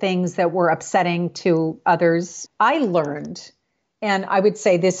around things that were upsetting to others. I learned, and I would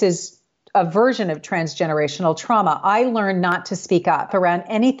say this is a version of transgenerational trauma, I learned not to speak up around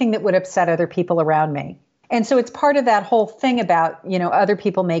anything that would upset other people around me. And so it's part of that whole thing about, other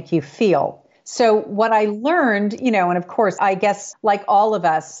people make you feel. So what I learned, and of course, I guess like all of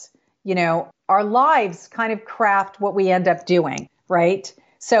us, our lives kind of craft what we end up doing, right?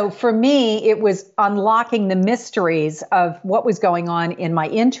 So for me, it was unlocking the mysteries of what was going on in my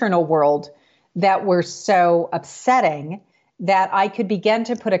internal world that were so upsetting that I could begin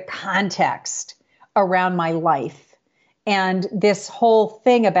to put a context around my life. And this whole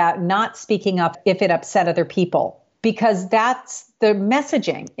thing about not speaking up if it upset other people, because that's the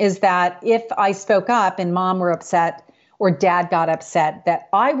messaging, is that if I spoke up and Mom were upset or Dad got upset, that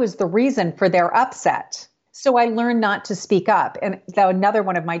I was the reason for their upset. So I learned not to speak up. And another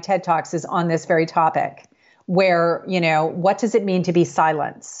one of my TED Talks is on this very topic, where, what does it mean to be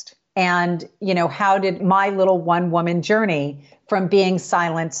silenced? And, how did my little one-woman journey from being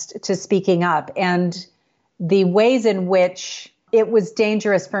silenced to speaking up, and the ways in which it was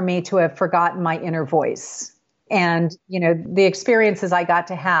dangerous for me to have forgotten my inner voice. And, the experiences I got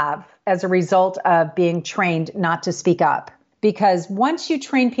to have as a result of being trained not to speak up. Because once you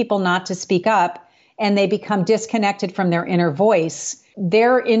train people not to speak up, and they become disconnected from their inner voice,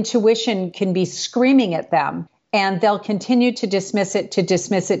 their intuition can be screaming at them, and they'll continue to dismiss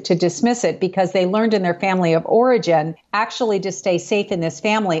it, because they learned in their family of origin, actually to stay safe in this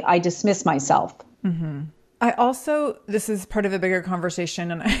family, I dismiss myself. Mm-hmm. I also, this is part of a bigger conversation,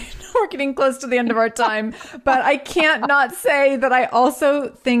 and I know we're getting close to the end of our time, but I can't not say that I also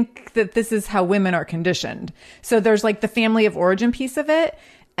think that this is how women are conditioned. So there's like the family of origin piece of it.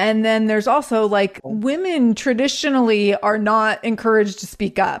 And then there's also like women traditionally are not encouraged to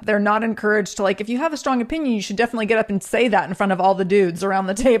speak up. They're not encouraged to, like, if you have a strong opinion, you should definitely get up and say that in front of all the dudes around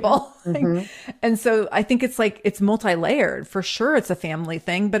the table. Mm-hmm. And so I think it's like, it's multi-layered. For sure, it's a family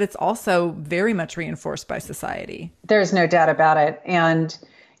thing, but it's also very much reinforced by society. There's no doubt about it. And,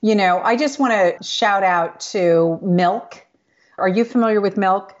 I just want to shout out to Milk. Are you familiar with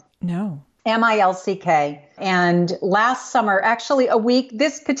Milk? No. MILCK. And last summer, actually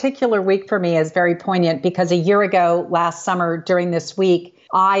this particular week for me is very poignant, because a year ago, last summer during this week,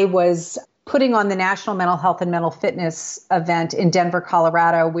 I was putting on the National Mental Health and Mental Fitness event in Denver,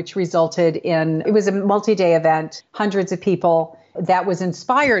 Colorado, which resulted in, it was a multi-day event, hundreds of people, that was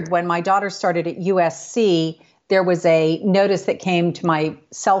inspired when my daughter started at USC. There was a notice that came to my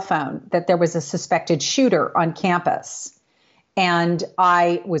cell phone that there was a suspected shooter on campus. And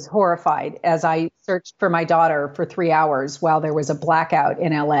I was horrified as I searched for my daughter for 3 hours while there was a blackout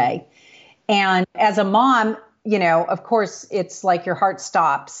in LA. And as a mom, you know, of course, it's like your heart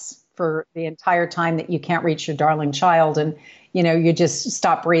stops for the entire time that you can't reach your darling child. And, you know, you just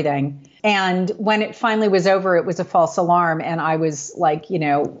stop breathing. And when it finally was over, it was a false alarm. And I was like, you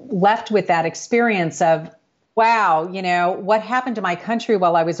know, left with that experience of, wow, you know, what happened to my country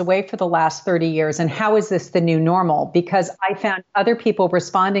while I was away for the last 30 years? And how is this the new normal? Because I found other people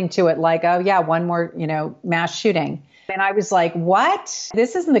responding to it like, oh, yeah, one more, you know, mass shooting. And I was like, what?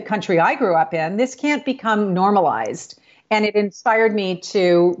 This isn't the country I grew up in. This can't become normalized. And it inspired me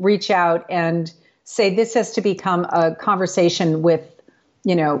to reach out and say this has to become a conversation with,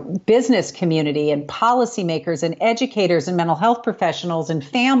 you know, business community and policymakers and educators and mental health professionals and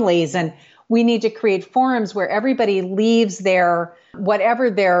families. And we need to create forums where everybody leaves their,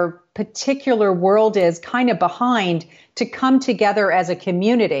 whatever their particular world is, kind of behind, to come together as a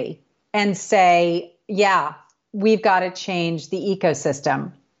community and say, yeah, we've got to change the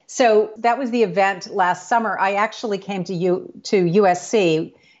ecosystem. So that was the event last summer. I actually came to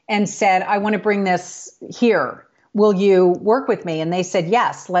USC and said, I want to bring this here. Will you work with me? And they said,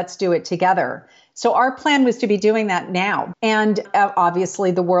 yes, let's do it together. So our plan was to be doing that now. And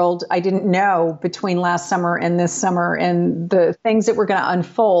obviously the world, I didn't know between last summer and this summer and the things that were going to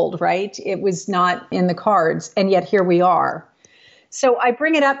unfold, right? It was not in the cards. And yet here we are. So I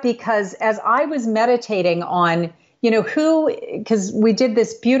bring it up because as I was meditating on, you know, because we did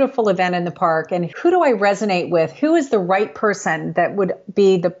this beautiful event in the park, and who do I resonate with? Who is the right person that would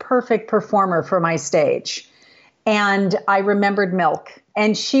be the perfect performer for my stage? And I remembered Milk,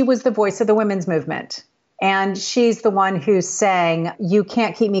 and she was the voice of the women's movement. And she's the one who sang, "You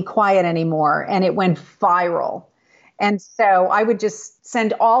Can't Keep Me Quiet Anymore." And it went viral. And so I would just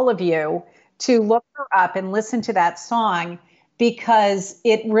send all of you to look her up and listen to that song, because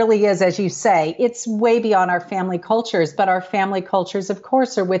it really is, as you say, it's way beyond our family cultures. But our family cultures, of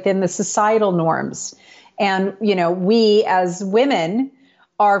course, are within the societal norms. And, you know, we as women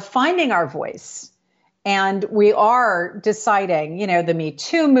are finding our voice. And we are deciding, you know, the Me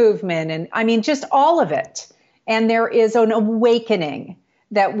Too movement, and I mean, just all of it. And there is an awakening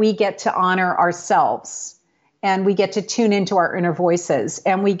that we get to honor ourselves, and we get to tune into our inner voices,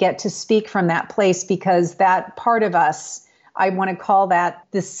 and we get to speak from that place, because that part of us, I want to call that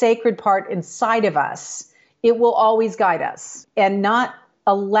the sacred part inside of us, it will always guide us. And not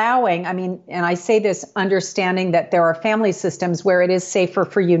allowing, I mean, and I say this understanding that there are family systems where it is safer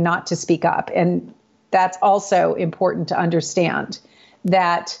for you not to speak up. And that's also important to understand,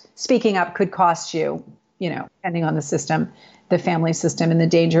 that speaking up could cost you, you know, depending on the system, the family system and the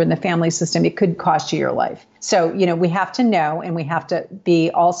danger in the family system, it could cost you your life. So, you know, we have to know, and we have to be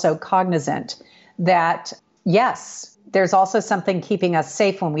also cognizant that, yes, there's also something keeping us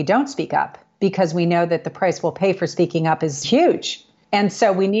safe when we don't speak up, because we know that the price we'll pay for speaking up is huge. And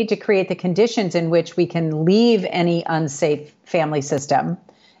so we need to create the conditions in which we can leave any unsafe family system,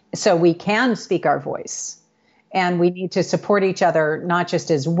 so we can speak our voice. And we need to support each other, not just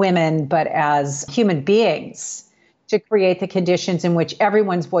as women, but as human beings, to create the conditions in which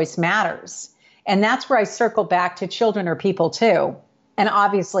everyone's voice matters. And that's where I circle back to children are people too. And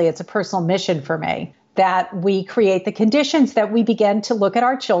obviously it's a personal mission for me that we create the conditions that we begin to look at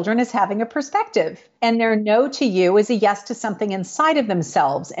our children as having a perspective. And their no to you is a yes to something inside of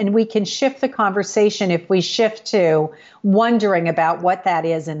themselves. And we can shift the conversation if we shift to wondering about what that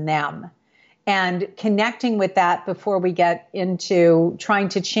is in them and connecting with that before we get into trying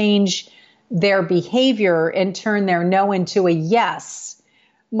to change their behavior and turn their no into a yes.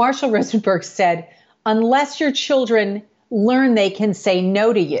 Marshall Rosenberg said, unless your children learn they can say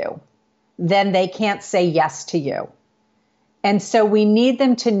no to you, then they can't say yes to you. And so we need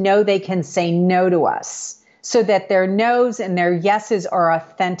them to know they can say no to us, so that their no's and their yeses are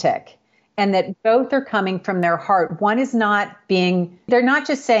authentic, and that both are coming from their heart. One is not they're not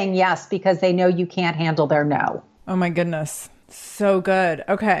just saying yes because they know you can't handle their no. Oh my goodness. So good.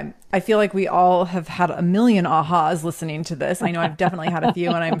 Okay. I feel like we all have had a million ahas listening to this. I know I've definitely had a few,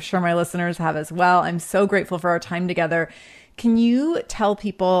 and I'm sure my listeners have as well. I'm so grateful for our time together. Can you tell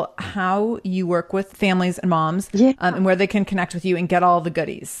people how you work with families and moms, and where they can connect with you and get all the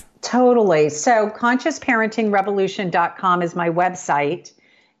goodies? Totally. So consciousparentingrevolution.com is my website.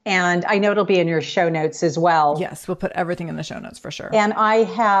 And I know it'll be in your show notes as well. Yes, we'll put everything in the show notes for sure. And I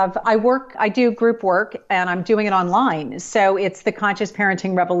do group work, and I'm doing it online. So it's the Conscious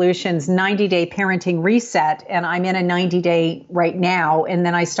Parenting Revolution's 90-day parenting reset. And I'm in a 90-day right now. And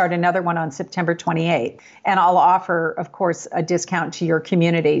then I start another one on September 28th. And I'll offer, of course, a discount to your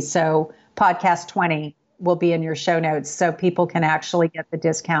community. So podcast 20 will be in your show notes so people can actually get the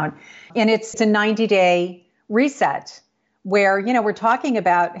discount. And it's a 90-day reset where, we're talking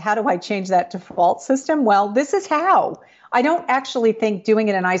about how do I change that default system? Well, this is how. I don't actually think doing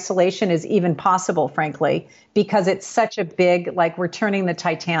it in isolation is even possible, frankly, because it's such a big, like we're turning the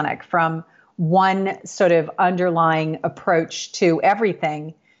Titanic from one sort of underlying approach to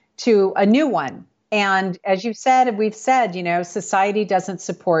everything to a new one. And as you said, we've said, society doesn't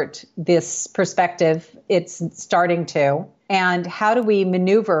support this perspective. It's starting to. And how do we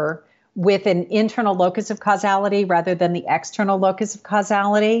maneuver with an internal locus of causality rather than the external locus of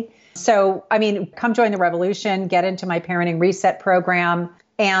causality? So, come join the revolution, get into my Parenting Reset program.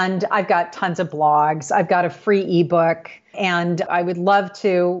 And I've got tons of blogs. I've got a free ebook. And I would love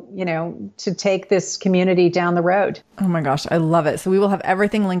to, to take this community down the road. Oh my gosh, I love it. So we will have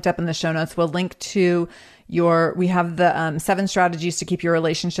everything linked up in the show notes. We'll link to we have the 7 strategies to keep your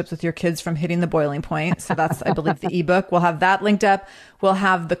relationships with your kids from hitting the boiling point. So that's, I believe, the ebook. We'll have that linked up. We'll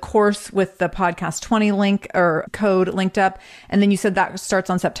have the course with the podcast 20 link or code linked up. And then you said that starts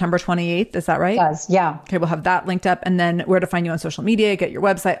on September 28th. Is that right? It does. Yeah. Okay. We'll have that linked up, and then where to find you on social media, get your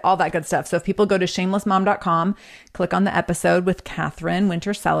website, all that good stuff. So if people go to shamelessmom.com, click on the episode with Katherine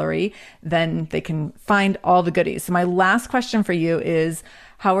Winter-Sellery, then they can find all the goodies. So my last question for you is,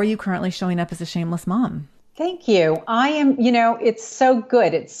 how are you currently showing up as a shameless mom? Thank you. I am, it's so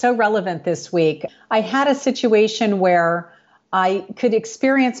good. It's so relevant this week. I had a situation where I could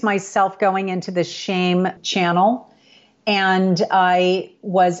experience myself going into the shame channel, and I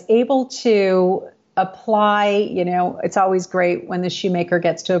was able to apply, it's always great when the shoemaker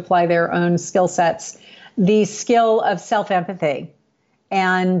gets to apply their own skill sets, the skill of self-empathy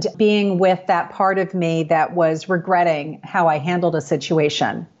and being with that part of me that was regretting how I handled a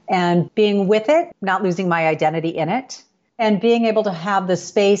situation. And being with it, not losing my identity in it, and being able to have the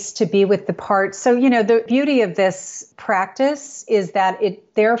space to be with the part. So, the beauty of this practice is that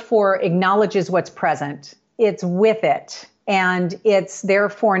it therefore acknowledges what's present. It's with it. And it's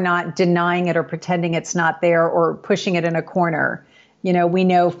therefore not denying it or pretending it's not there or pushing it in a corner. We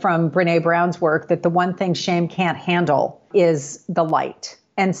know from Brené Brown's work that the one thing shame can't handle is the light.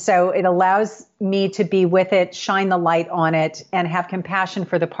 And so it allows me to be with it, shine the light on it, and have compassion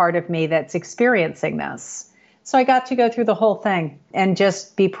for the part of me that's experiencing this. So I got to go through the whole thing and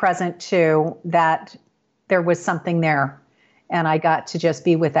just be present to that there was something there. And I got to just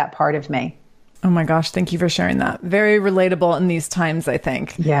be with that part of me. Oh my gosh, thank you for sharing that. Very relatable in these times, I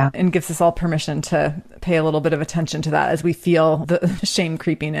think. Yeah. And gives us all permission to pay a little bit of attention to that as we feel the shame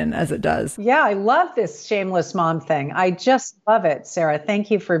creeping in as it does. Yeah, I love this shameless mom thing. I just love it, Sarah.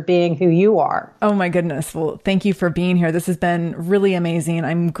 Thank you for being who you are. Oh my goodness. Well, thank you for being here. This has been really amazing.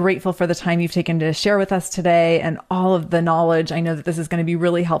 I'm grateful for the time you've taken to share with us today and all of the knowledge. I know that this is going to be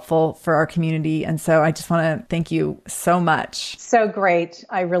really helpful for our community. And so I just want to thank you so much. So great.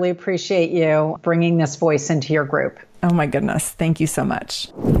 I really appreciate you bringing this voice into your group. Oh my goodness. Thank you so much.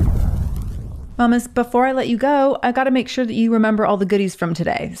 Mamas, before I let you go, I got to make sure that you remember all the goodies from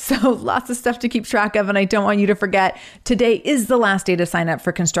today. So lots of stuff to keep track of, and I don't want you to forget. Today is the last day to sign up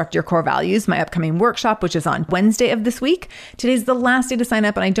for Construct Your Core Values, my upcoming workshop, which is on Wednesday of this week. Today's the last day to sign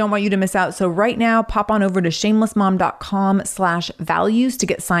up, and I don't want you to miss out. So right now, pop on over to shamelessmom.com/values to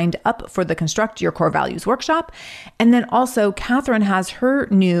get signed up for the Construct Your Core Values workshop. And then also, Katherine has her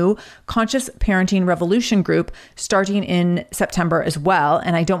new Conscious Parenting Revolution group starting in September as well.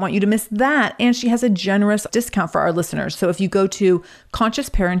 And I don't want you to miss that. And she has a generous discount for our listeners. So if you go to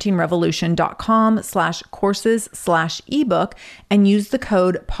consciousparentingrevolution.com/courses/ebook and use the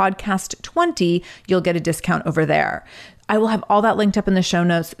code podcast20, you'll get a discount over there. I will have all that linked up in the show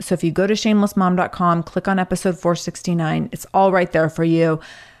notes. So if you go to shamelessmom.com, click on episode 469, it's all right there for you.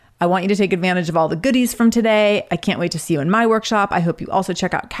 I want you to take advantage of all the goodies from today. I can't wait to see you in my workshop. I hope you also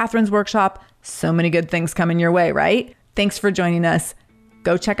check out Katherine's workshop. So many good things coming your way, right? Thanks for joining us.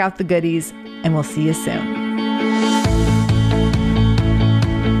 Go check out the goodies, and we'll see you soon.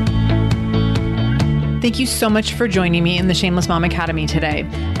 Thank you so much for joining me in the Shameless Mom Academy today.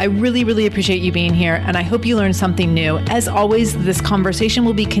 I really, really appreciate you being here, and I hope you learned something new. As always, this conversation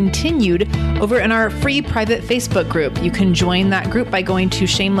will be continued over in our free private Facebook group. You can join that group by going to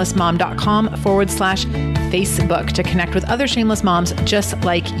shamelessmom.com/Facebook to connect with other shameless moms just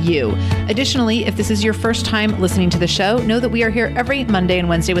like you. Additionally, if this is your first time listening to the show, know that we are here every Monday and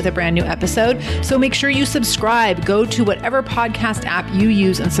Wednesday with a brand new episode. So make sure you subscribe. Go to whatever podcast app you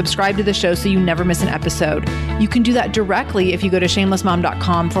use and subscribe to the show so you never miss an episode. You can do that directly if you go to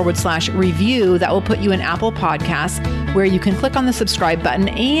shamelessmom.com/review. That will put you in Apple Podcasts, where you can click on the subscribe button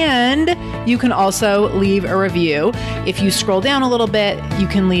and you can also leave a review. If you scroll down a little bit, you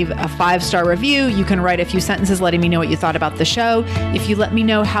can leave a 5-star review. You can write a few sentences letting me know what you thought about the show. If you let me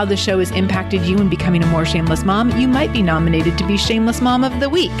know how the show has impacted you in becoming a more shameless mom, you might be nominated to be Shameless Mom of the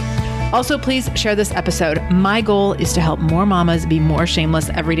Week. Also, please share this episode. My goal is to help more mamas be more shameless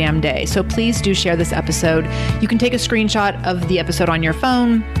every damn day. So please do share this episode. You can take a screenshot of the episode on your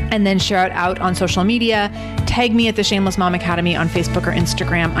phone and then share it out on social media. Tag me at the Shameless Mom Academy on Facebook or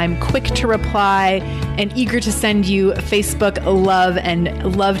Instagram. I'm quick to reply and eager to send you Facebook love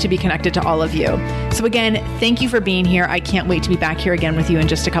and love to be connected to all of you. So again, thank you for being here. I can't wait to be back here again with you in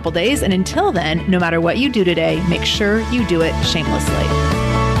just a couple days. And until then, no matter what you do today, make sure you do it shamelessly.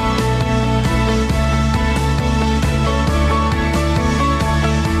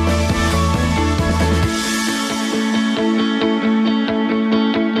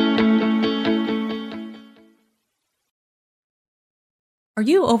 Are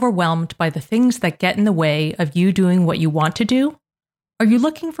you overwhelmed by the things that get in the way of you doing what you want to do? Are you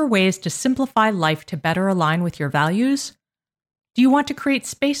looking for ways to simplify life to better align with your values? Do you want to create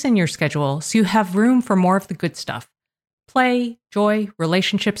space in your schedule so you have room for more of the good stuff? Play, joy,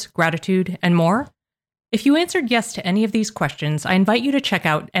 relationships, gratitude, and more? If you answered yes to any of these questions, I invite you to check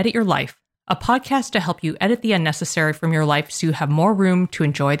out Edit Your Life, a podcast to help you edit the unnecessary from your life so you have more room to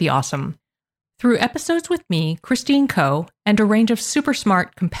enjoy the awesome. Through episodes with me, Christine Coe, and a range of super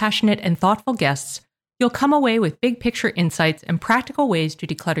smart, compassionate, and thoughtful guests, you'll come away with big picture insights and practical ways to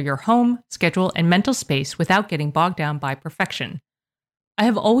declutter your home, schedule, and mental space without getting bogged down by perfection. I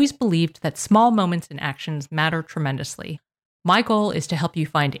have always believed that small moments and actions matter tremendously. My goal is to help you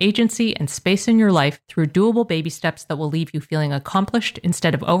find agency and space in your life through doable baby steps that will leave you feeling accomplished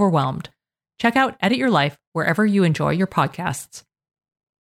instead of overwhelmed. Check out Edit Your Life wherever you enjoy your podcasts.